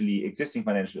actually existing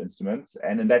financial instruments,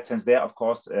 and in that sense, there of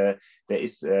course there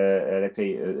is let's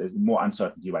say more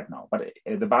uncertainty right now. But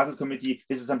the Basel Committee,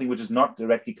 this is something which is not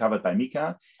directly covered by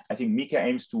MiCA. I think MiCA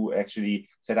aims to actually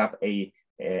set up a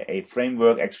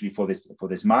framework actually for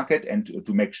this market, and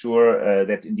to make sure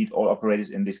that indeed all operators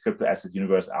in this crypto asset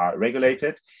universe are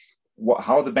regulated.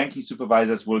 How the banking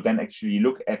supervisors will then actually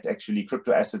look at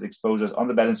crypto asset exposures on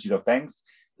the balance sheet of banks,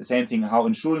 The same thing how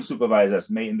insurance supervisors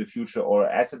may in the future, or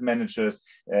asset managers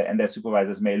and their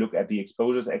supervisors may look at the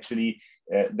exposures. Actually,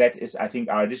 that is, I think,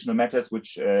 are additional matters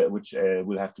which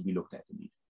will have to be looked at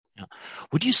indeed. Yeah.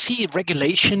 Would you see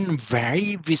regulation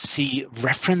vary with the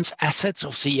reference assets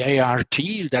of the ART,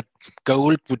 that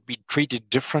gold would be treated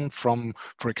different from,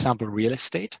 for example, real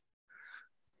estate?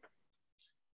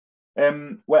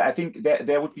 Well, I think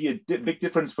there would be a big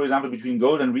difference, for example, between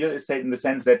gold and real estate, in the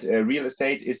sense that real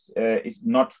estate is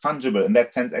not fungible. In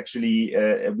that sense, actually,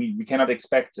 we cannot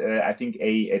expect, I think,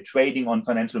 a trading on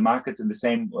financial markets in the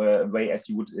same way as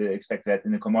you would expect that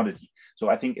in a commodity. So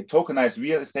I think a tokenized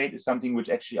real estate is something which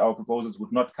actually our proposals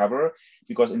would not cover,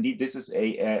 because indeed this is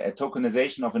a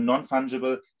tokenization of a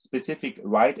non-fungible specific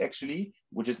right, actually,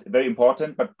 which is very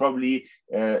important. But probably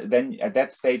then at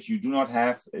that stage you do not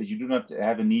have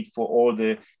a need for all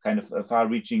the kind of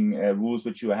far-reaching rules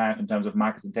which you have in terms of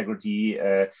market integrity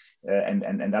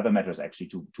and other matters, actually,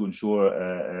 to ensure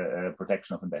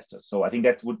protection of investors. So I think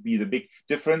that would be the big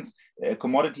difference. A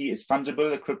commodity is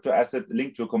fungible. A crypto asset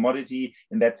linked to a commodity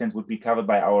in that sense would be covered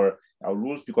by our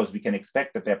rules, because we can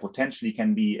expect that there potentially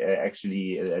can be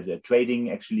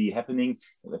trading actually happening.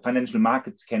 Financial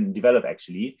markets can develop,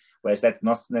 actually, whereas that's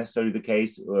not necessarily the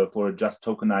case for just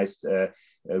tokenized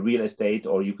real estate,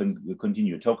 or you can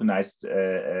continue tokenized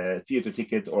theater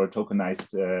ticket or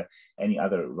tokenized any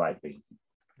other right, basically.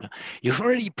 You've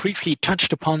already briefly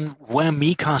touched upon where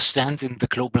MiCA stands in the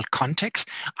global context.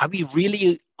 Are we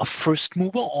really a first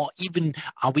mover, or even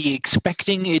are we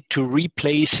expecting it to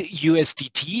replace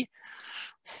USDT?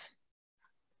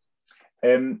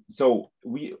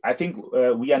 I think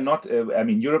we are not. I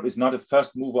mean, Europe is not a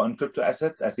first mover on crypto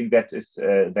assets. I think that is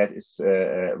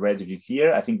relatively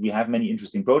clear. I think we have many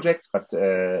interesting projects, but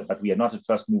we are not a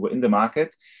first mover in the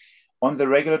market. On the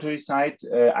regulatory side,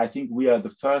 I think we are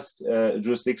the first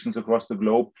jurisdictions across the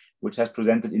globe which has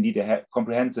presented indeed a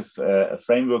comprehensive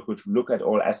framework which look at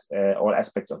all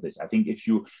aspects of this. I think if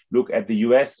you look at the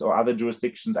US or other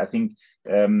jurisdictions, I think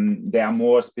there are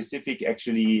more specific,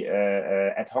 actually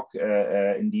ad hoc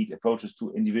indeed approaches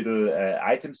to individual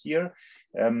items here.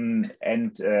 That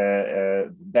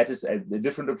is a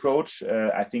different approach.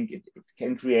 I think it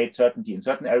can create certainty in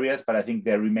certain areas, but I think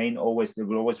there will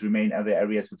always remain other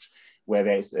areas where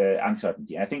there is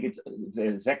uncertainty. I think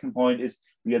the second point is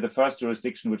we are the first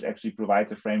jurisdiction which actually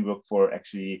provides a framework for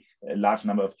actually a large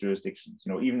number of jurisdictions.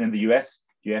 You know, even in the US,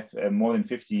 you have more than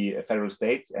 50 federal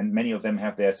states, and many of them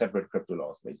have their separate crypto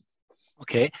laws, basically.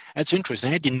 Okay, that's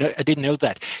interesting. I didn't know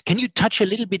that. Can you touch a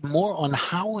little bit more on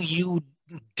how you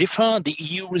differ the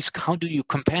EU risk? How do you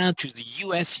compare to the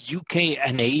US, UK,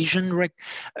 and Asian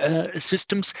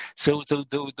systems? So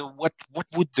what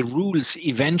would the rules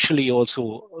eventually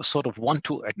also sort of want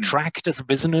to attract as a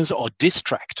business or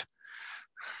distract?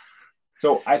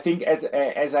 So I think, as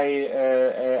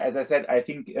I said, I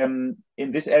think in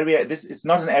this area, this is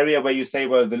not an area where you say,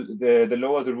 well, the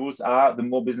lower the rules are, the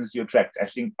more business you attract. I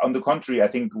think, on the contrary, I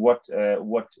think what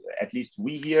at least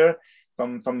we hear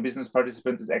from business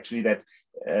participants is actually that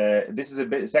this is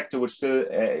a sector which still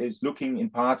is looking in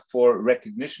part for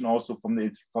recognition also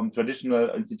from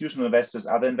traditional institutional investors,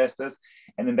 other investors,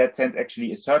 and in that sense,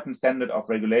 actually, a certain standard of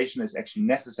regulation is actually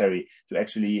necessary to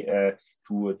actually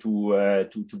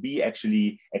to be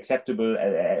actually acceptable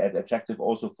and attractive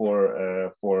also for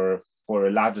a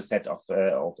larger set of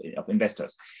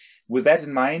investors. With that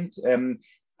in mind,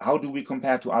 how do we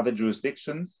compare to other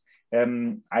jurisdictions?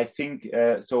 I think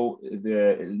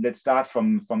let's start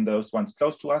from those ones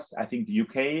close to us. I think the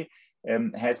UK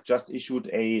has just issued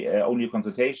only a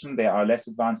consultation. They are less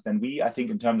advanced than we. I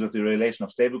think in terms of the regulation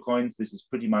of stablecoins, this is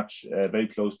pretty much very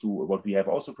close to what we have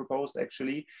also proposed,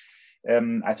 actually.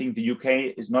 I think the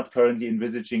UK is not currently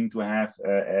envisaging to have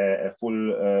a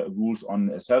full rules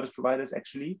on service providers,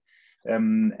 actually.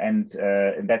 In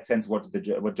that sense, what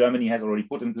Germany has already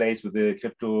put in place with the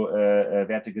crypto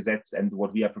Wertegesetz and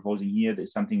what we are proposing here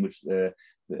is something which the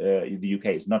UK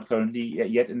is not currently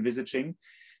yet envisaging.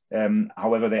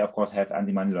 However, they of course have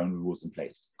anti-money laundering rules in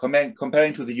place.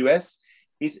 Comparing to the US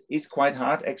is quite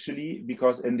hard, actually,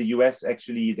 because in the US,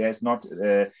 actually, there's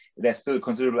still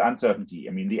considerable uncertainty.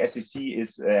 I mean, the SEC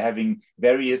is having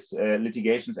various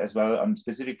litigations as well on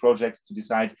specific projects to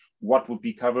decide what would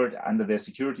be covered under their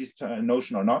securities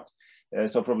notion or not.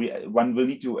 So probably one will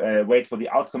need to wait for the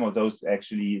outcome of those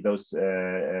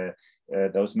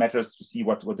matters to see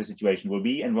what the situation will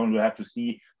be, and one will have to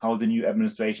see how the new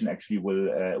administration actually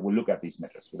will look at these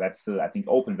matters. So that's still, I think,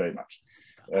 open very much.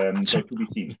 So to be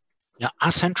seen. Yeah,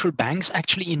 are central banks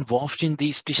actually involved in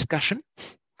these discussions?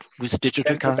 with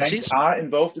digital Central currencies? banks are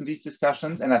involved in these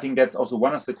discussions, and I think that's also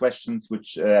one of the questions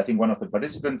which I think one of the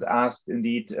participants asked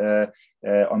indeed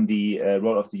on the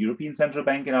role of the European Central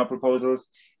Bank in our proposals.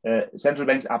 Central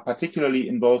banks are particularly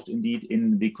involved indeed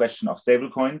in the question of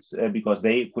stablecoins because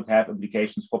they could have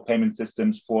implications for payment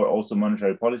systems, for also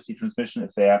monetary policy transmission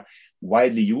if they are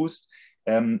widely used.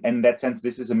 And in that sense,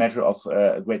 this is a matter of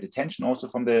great attention also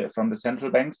from the central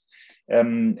banks.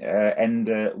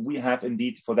 We have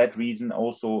indeed, for that reason,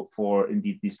 also for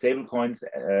indeed these stable coins,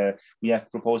 we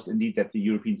have proposed indeed that the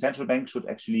European Central Bank should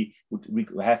actually would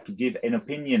have to give an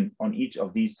opinion on each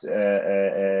of these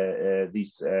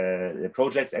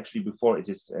projects actually before it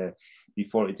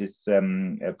is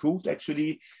approved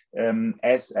actually.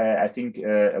 As I think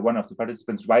one of the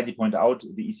participants rightly pointed out,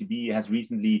 the ECB has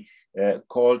recently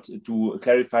called to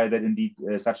clarify that indeed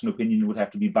such an opinion would have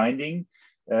to be binding.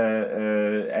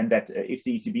 And that if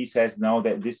the ECB says now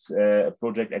that this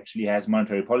project actually has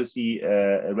monetary policy,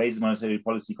 raises monetary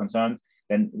policy concerns,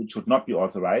 then it should not be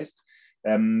authorized.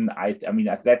 I mean,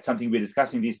 that's something we're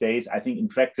discussing these days. I think in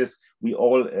practice, we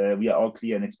are all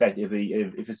clear and expect if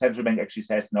a central bank actually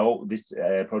says no, this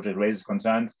project raises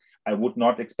concerns, I would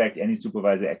not expect any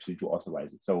supervisor actually to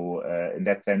authorize it. So in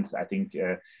that sense, I think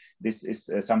this is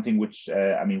something which,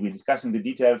 I mean, we're discussing the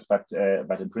details, but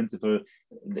in principle,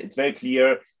 it's very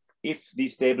clear if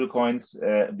these stable coins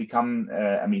become,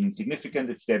 I mean, significant,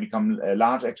 if they become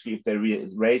large, actually, if they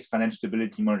raise financial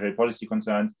stability, monetary policy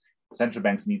concerns, central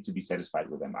banks need to be satisfied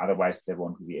with them. Otherwise, they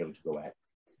won't be able to go ahead.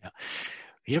 Yeah.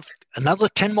 We have another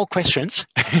 10 more questions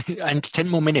and 10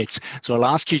 more minutes. So I'll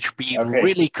ask you to be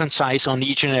really concise on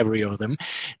each and every of them.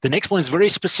 The next one is very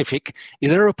specific. Is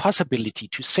there a possibility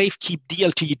to safekeep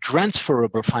DLT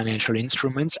transferable financial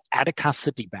instruments at a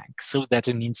custody bank so that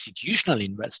an institutional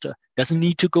investor doesn't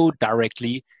need to go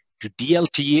directly to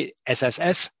DLT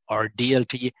SSS or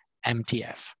DLT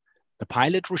MTF? The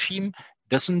pilot regime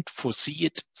doesn't foresee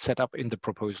it set up in the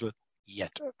proposal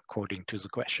yet, according to the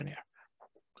questionnaire.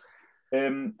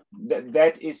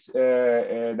 That is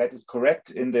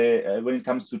correct in the when it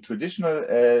comes to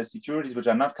traditional securities which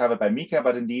are not covered by MiCA,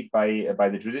 but indeed by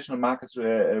the traditional markets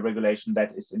regulation.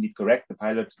 That is indeed correct. The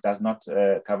pilot does not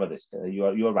cover this. You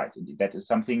are right. Indeed, that is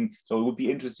something. So it would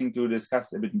be interesting to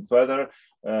discuss a bit further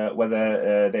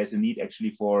whether there's a need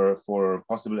actually for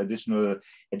possible additional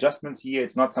adjustments here.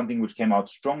 It's not something which came out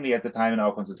strongly at the time in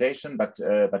our consultation, but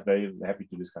very happy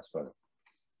to discuss further.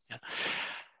 Yeah.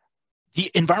 The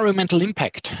environmental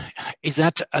impact, is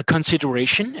that a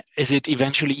consideration? Is it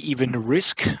eventually even a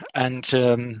risk? And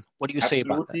what do you say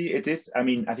about that? Absolutely, it is. I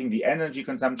mean, I think the energy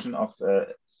consumption of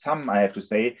some, I have to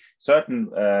say, certain,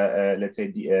 let's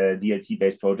say,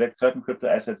 DLT-based projects, certain crypto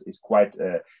assets is quite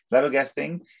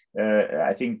flabbergasting.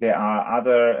 I think there are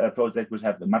other projects which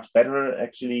have a much better,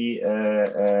 actually,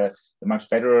 let's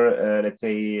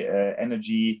say,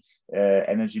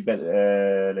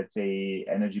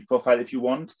 energy profile, if you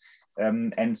want.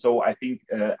 And so I think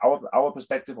our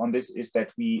perspective on this is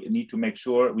that we need to make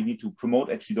sure we need to promote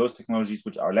actually those technologies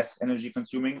which are less energy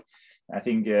consuming. I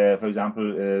think, for example,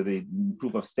 the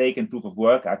proof of stake and proof of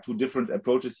work are two different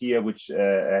approaches here, which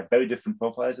have very different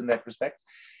profiles in that respect.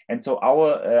 And so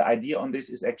our idea on this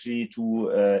is actually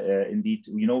to indeed,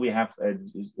 you know, we have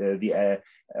the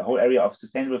whole area of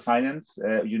sustainable finance.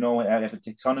 You know, we have a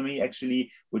taxonomy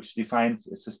actually, which defines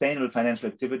sustainable financial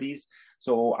activities.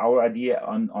 So our idea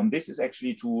on this is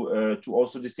actually to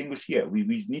also distinguish here. We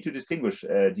need to distinguish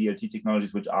DLT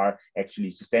technologies which are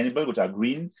actually sustainable, which are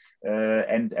green,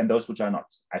 and those which are not.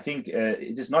 I think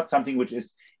it is not something which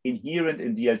is inherent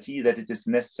in DLT that it is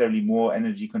necessarily more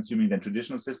energy consuming than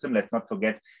traditional system. Let's not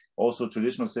forget also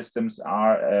traditional systems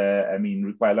are, I mean,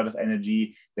 require a lot of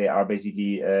energy. They are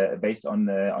basically based on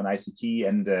ICT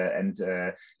and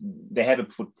they have a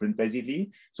footprint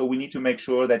basically. So we need to make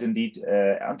sure that indeed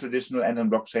on traditional and on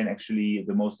blockchain, actually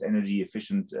the most energy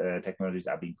efficient technologies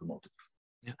are being promoted.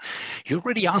 Yeah. You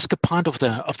already asked a part of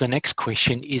the next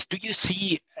question is, do you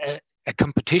see a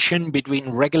competition between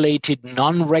regulated,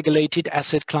 non-regulated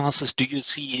asset classes? Do you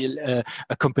see a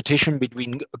competition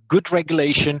between good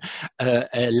regulation,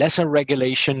 lesser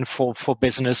regulation for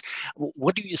business?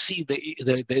 What do you see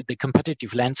the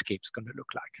competitive landscape is going to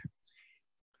look like?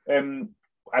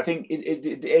 I think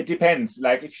it depends.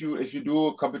 Like if you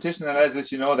do competition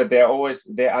analysis, you know that there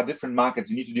are different markets.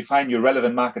 You need to define your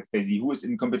relevant markets basically. Who is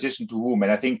in competition to whom?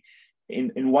 And I think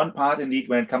in one part, indeed,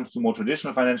 when it comes to more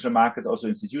traditional financial markets, also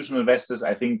institutional investors,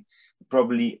 I think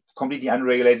probably completely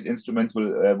unregulated instruments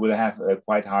will have a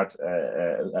quite hard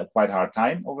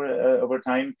time over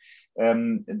time.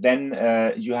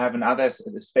 Then you have another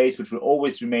space which will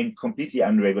always remain completely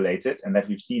unregulated, and that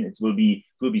we've seen it will be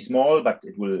small, but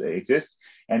it will exist.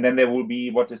 And then there will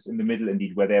be what is in the middle,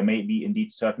 indeed, where there may be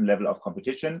indeed certain level of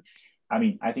competition. I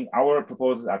mean, I think our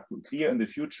proposals are clear in the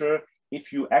future.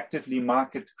 If you actively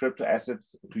market crypto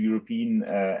assets to European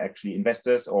actually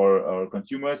investors or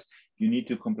consumers, you need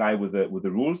to comply with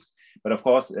the rules. But of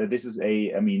course, this is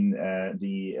the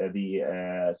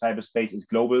cyberspace is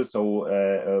global, so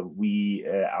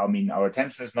I mean, our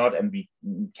attention is not, and we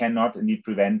cannot indeed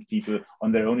prevent people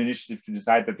on their own initiative to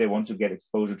decide that they want to get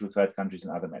exposure to third countries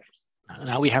and other matters.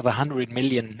 Now we have $100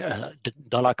 million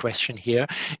question here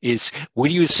is, will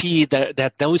you see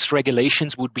that those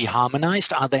regulations would be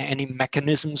harmonized? Are there any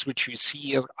mechanisms which you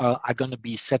see are going to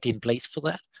be set in place for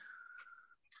that?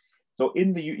 So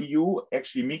in the EU,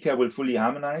 actually, MiCA will fully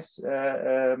harmonize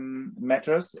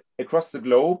matters. Across the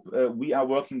globe, we are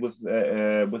working with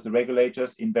the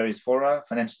regulators in various fora,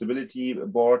 Financial Stability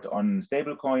Board on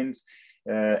stablecoins,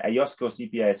 IOSCO,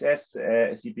 CPISS,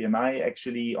 CPMI,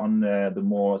 actually on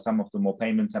some of the more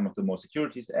payments, some of the more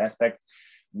securities aspects.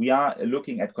 We are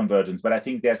looking at convergence, but I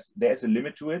think there's a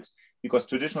limit to it, because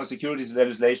traditional securities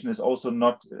legislation is also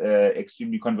not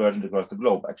extremely convergent across the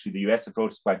globe. Actually, the US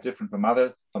approach is quite different from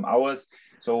ours.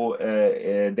 So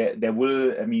there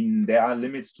are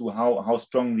limits to how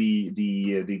strong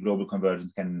the global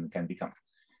convergence can become.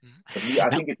 But I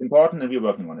think it's important, and we're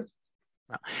working on it.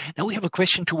 Now we have a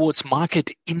question towards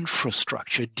market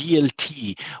infrastructure,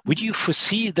 DLT. Would you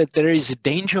foresee that there is a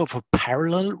danger of a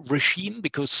parallel regime,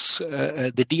 because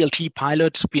the DLT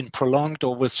pilot has been prolonged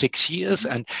over 6 years,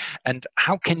 and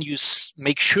how can you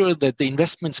make sure that the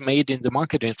investments made in the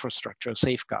market infrastructure are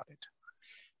safeguarded?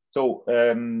 So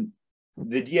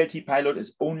the DLT pilot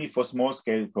is only for small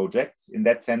scale projects. In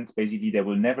that sense, basically,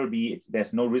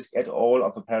 there's no risk at all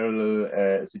of a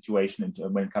parallel situation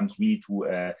when it comes really to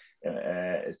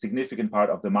a significant part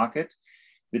of the market.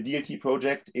 The DLT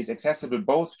project is accessible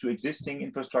both to existing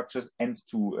infrastructures and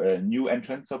to new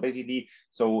entrants. So basically,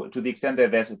 to the extent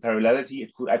that there's a parallelity,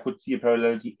 I could see a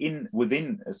parallelity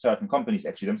within certain companies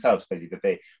actually themselves, basically,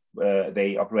 that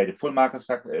they operate a full market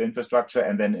infrastructure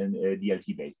and then in a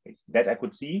DLT base. That I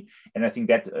could see, and I think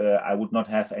that I would not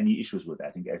have any issues with.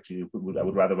 I think actually I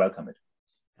would rather welcome it.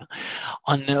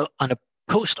 On a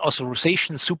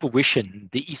post-authorization supervision,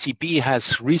 the ECB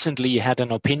has recently had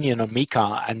an opinion on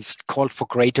MiCA and called for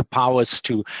greater powers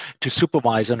to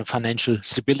supervise on a financial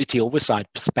stability oversight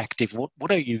perspective.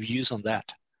 What are your views on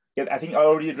that? Yeah, I think I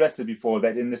already addressed it before,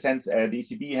 that in the sense the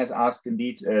ECB has asked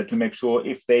indeed to make sure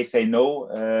if they say no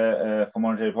for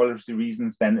monetary policy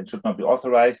reasons, then it should not be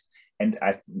authorized. And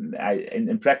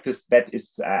in practice, that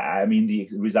is, the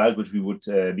result which we would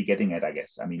be getting at, I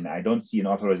guess. I mean, I don't see an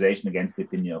authorization against the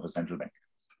opinion of a central bank.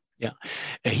 Yeah,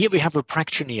 here we have a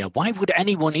practitioner. Why would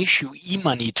anyone issue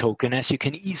e-money token, as you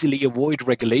can easily avoid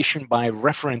regulation by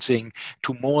referencing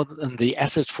to more than the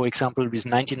assets, for example, with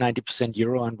 90%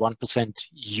 euro and 1%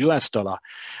 US dollar,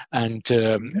 and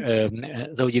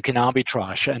so you can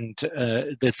arbitrage. And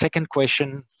the second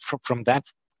question from that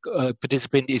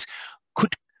participant is,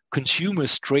 could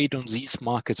consumers trade on these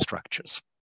market structures?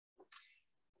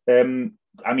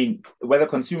 I mean, whether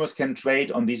consumers can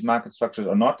trade on these market structures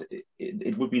or not,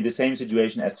 it would be the same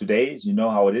situation as today. You know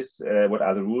how it is. What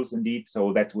are the rules indeed?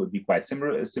 So that would be quite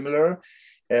similar.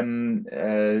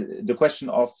 The question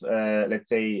of, let's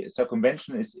say,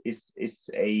 circumvention is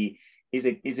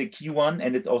a key one,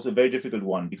 and it's also a very difficult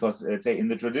one, because let's say in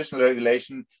the traditional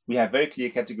regulation we have very clear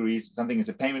categories. Something is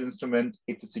a payment instrument,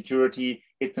 it's a security,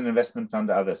 it's an investment fund,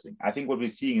 the other thing. I think what we're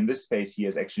seeing in this space here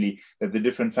is actually that the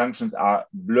different functions are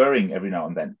blurring every now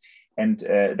and then, and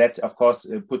that of course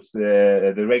puts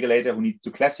the regulator who needs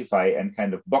to classify and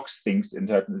kind of box things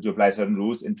to apply certain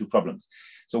rules into problems.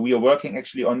 So we are working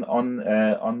actually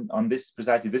on this,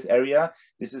 precisely this area.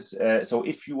 This is so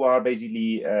if you are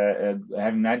basically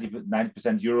having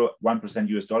 90% euro, 1%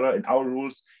 US dollar in our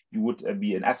rules, you would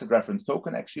be an asset reference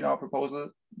token actually in our proposal.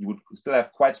 You would still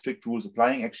have quite strict rules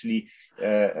applying actually,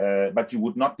 but you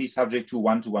would not be subject to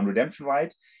one-to-one redemption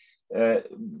right.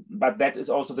 But that is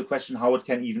also the question how it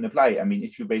can even apply. I mean,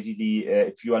 if you basically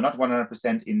if you are not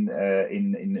 100%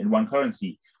 in one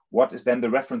currency, what is then the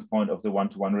reference point of the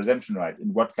one-to-one redemption right?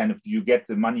 And what kind of, you get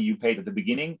the money you paid at the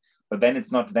beginning, but then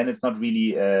it's not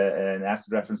really an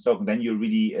asset reference token. Then you're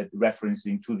really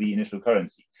referencing to the initial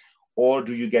currency. or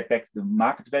do you get back the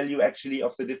market value actually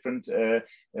of the different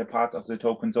parts of the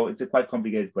token? So it's a quite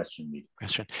complicated question.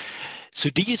 So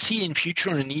do you see in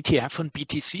future an ETF on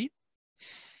BTC?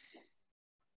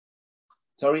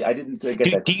 Sorry, I didn't get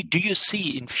that. Do you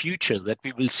see in future that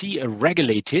we will see a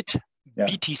regulated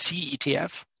BTC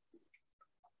ETF?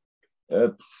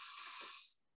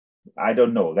 I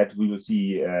don't know. That we will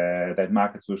see, that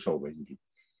markets will show, basically.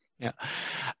 Yeah.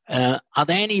 Are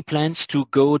there any plans to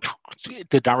go to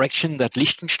the direction that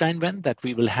Liechtenstein went, that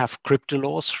we will have crypto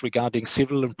laws regarding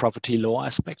civil and property law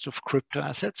aspects of crypto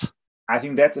assets? I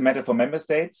think that's a matter for member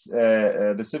states.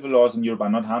 The civil laws in Europe are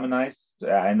not harmonized.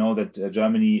 I know that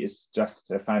Germany is just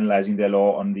finalizing their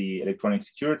law on the electronic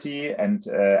security, and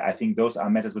I think those are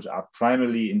matters which are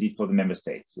primarily indeed for the member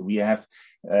states. We have,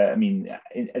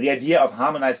 the idea of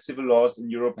harmonized civil laws in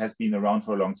Europe has been around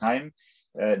for a long time.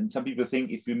 Some people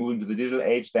think if we move into the digital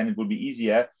age, then it will be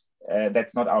easier.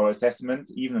 That's not our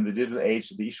assessment. Even in the digital age,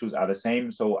 the issues are the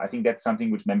same. So I think that's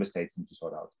something which member states need to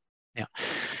sort out. Yeah.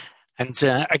 And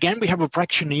again, we have a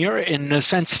fractioneer in a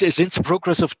sense, since the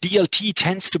progress of DLT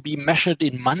tends to be measured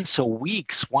in months or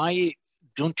weeks. Why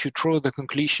don't you draw the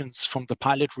conclusions from the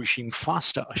pilot regime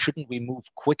faster? Shouldn't we move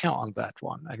quicker on that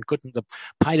one? And couldn't the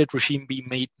pilot regime be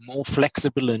made more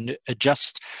flexible and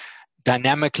adjust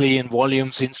dynamically in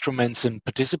volumes, instruments, and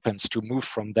participants to move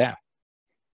from there?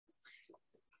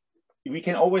 We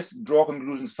can always draw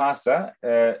conclusions faster,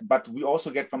 but we also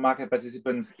get from market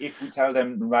participants, if we tell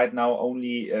them right now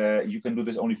only you can do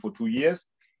this only for 2 years,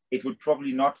 it would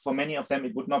probably not, for many of them,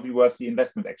 it would not be worth the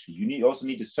investment actually. You also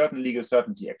need a certain legal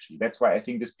certainty actually. That's why I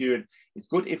think this period is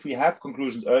good. If we have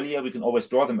conclusions earlier, we can always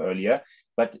draw them earlier,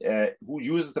 but who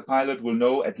uses the pilot will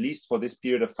know at least for this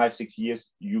period of 5-6 years,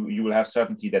 you will have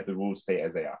certainty that the rules stay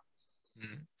as they are.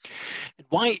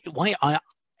 Why are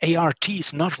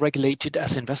ARTs not regulated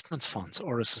as investment funds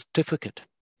or a certificate?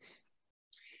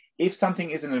 If something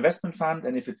is an investment fund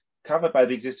and if it's covered by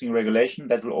the existing regulation,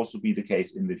 that will also be the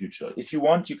case in the future. If you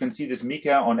want, you can see this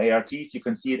MiCA on ARTs. You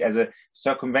can see it as a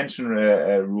circumvention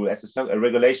rule, as a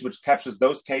regulation which captures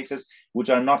those cases which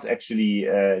are not actually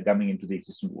coming into the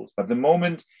existing rules. But the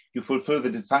moment you fulfill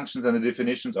the functions and the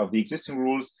definitions of the existing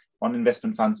rules on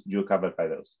investment funds, you're covered by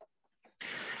those.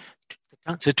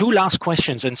 So 2 last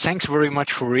questions, and thanks very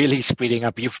much for really speeding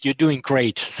up. You're doing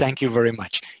great. Thank you very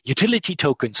much. Utility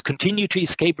tokens continue to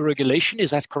escape regulation. Is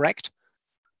that correct?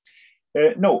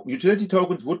 No, utility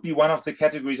tokens would be one of the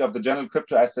categories of the general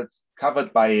crypto assets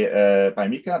covered by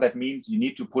MiCA. That means you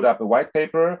need to put up a white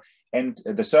paper, and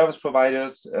the service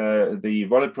providers, the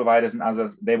wallet providers and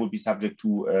others, they will be subject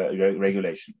to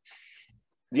regulation.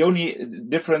 The only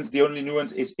difference, the only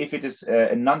nuance is if it is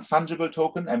a non-fungible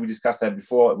token, and we discussed that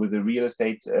before with the real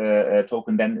estate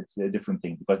token, then it's a different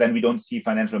thing, because then we don't see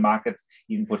financial markets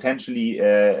even potentially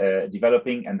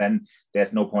developing, and then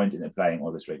there's no point in applying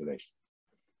all this regulation.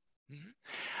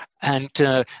 And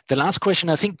the last question,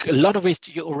 I think a lot of it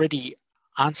you already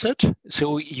answered,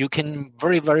 so you can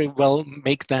very, very well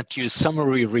make that your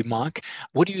summary remark.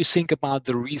 What do you think about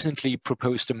the recently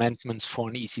proposed amendments for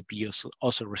an ECB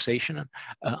authorization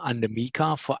under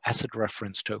MiCA for asset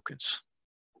reference tokens?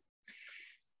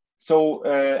 So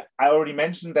I already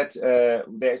mentioned that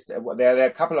there are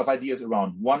a couple of ideas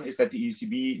around. One is that the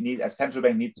ECB as central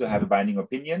bank needs to have a binding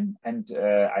opinion, and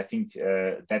I think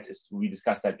we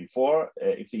discussed that before.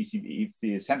 If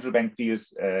the central bank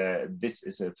feels this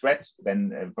is a threat,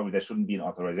 then probably there shouldn't be an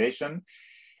authorization.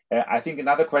 I think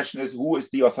another question is who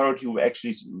is the authority who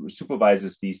actually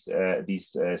supervises these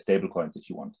stable coins,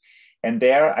 if you want. And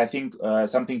there, I think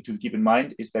something to keep in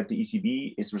mind is that the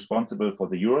ECB is responsible for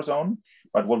the Eurozone.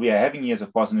 But what we are having here is,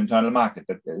 of course, an internal market.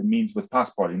 That means with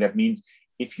passporting. That means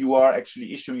if you are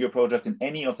actually issuing your project in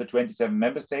any of the 27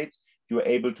 member states, you are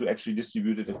able to actually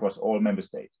distribute it across all member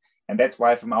states. And that's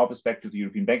why, from our perspective, the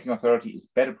European Banking Authority is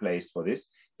better placed for this,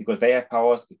 because they have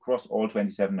powers across all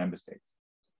 27 member states.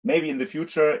 Maybe in the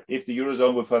future, if the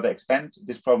Eurozone will further expand,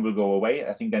 this problem will go away.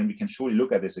 I think then we can surely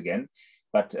look at this again.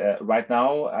 But right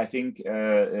now, I think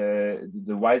the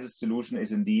wisest solution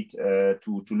is indeed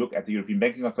to look at the European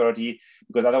Banking Authority,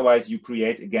 because otherwise you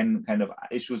create, again, kind of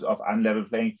issues of unlevel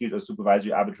playing field or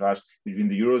supervisory arbitrage between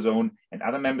the Eurozone and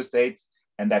other member states,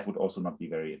 and that would also not be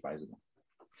very advisable.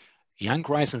 Jan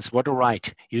Ceyssens, what a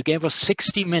ride. You gave us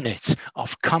 60 minutes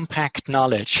of compact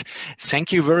knowledge.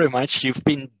 Thank you very much. You've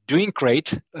been doing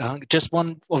great. Just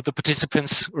one of the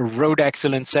participants wrote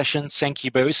excellent sessions. Thank you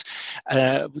both.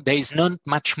 There is not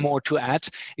much more to add.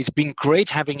 It's been great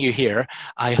having you here.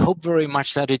 I hope very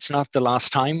much that it's not the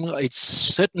last time. It's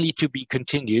certainly to be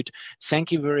continued.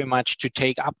 Thank you very much to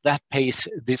take up that pace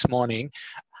this morning.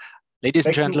 Ladies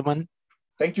and gentlemen.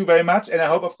 thank you very much. And I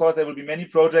hope, of course, there will be many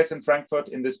projects in Frankfurt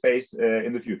in this space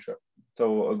in the future.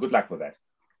 So good luck with that.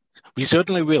 We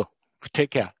certainly will.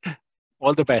 Take care.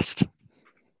 All the best.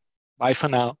 Bye for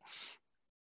now.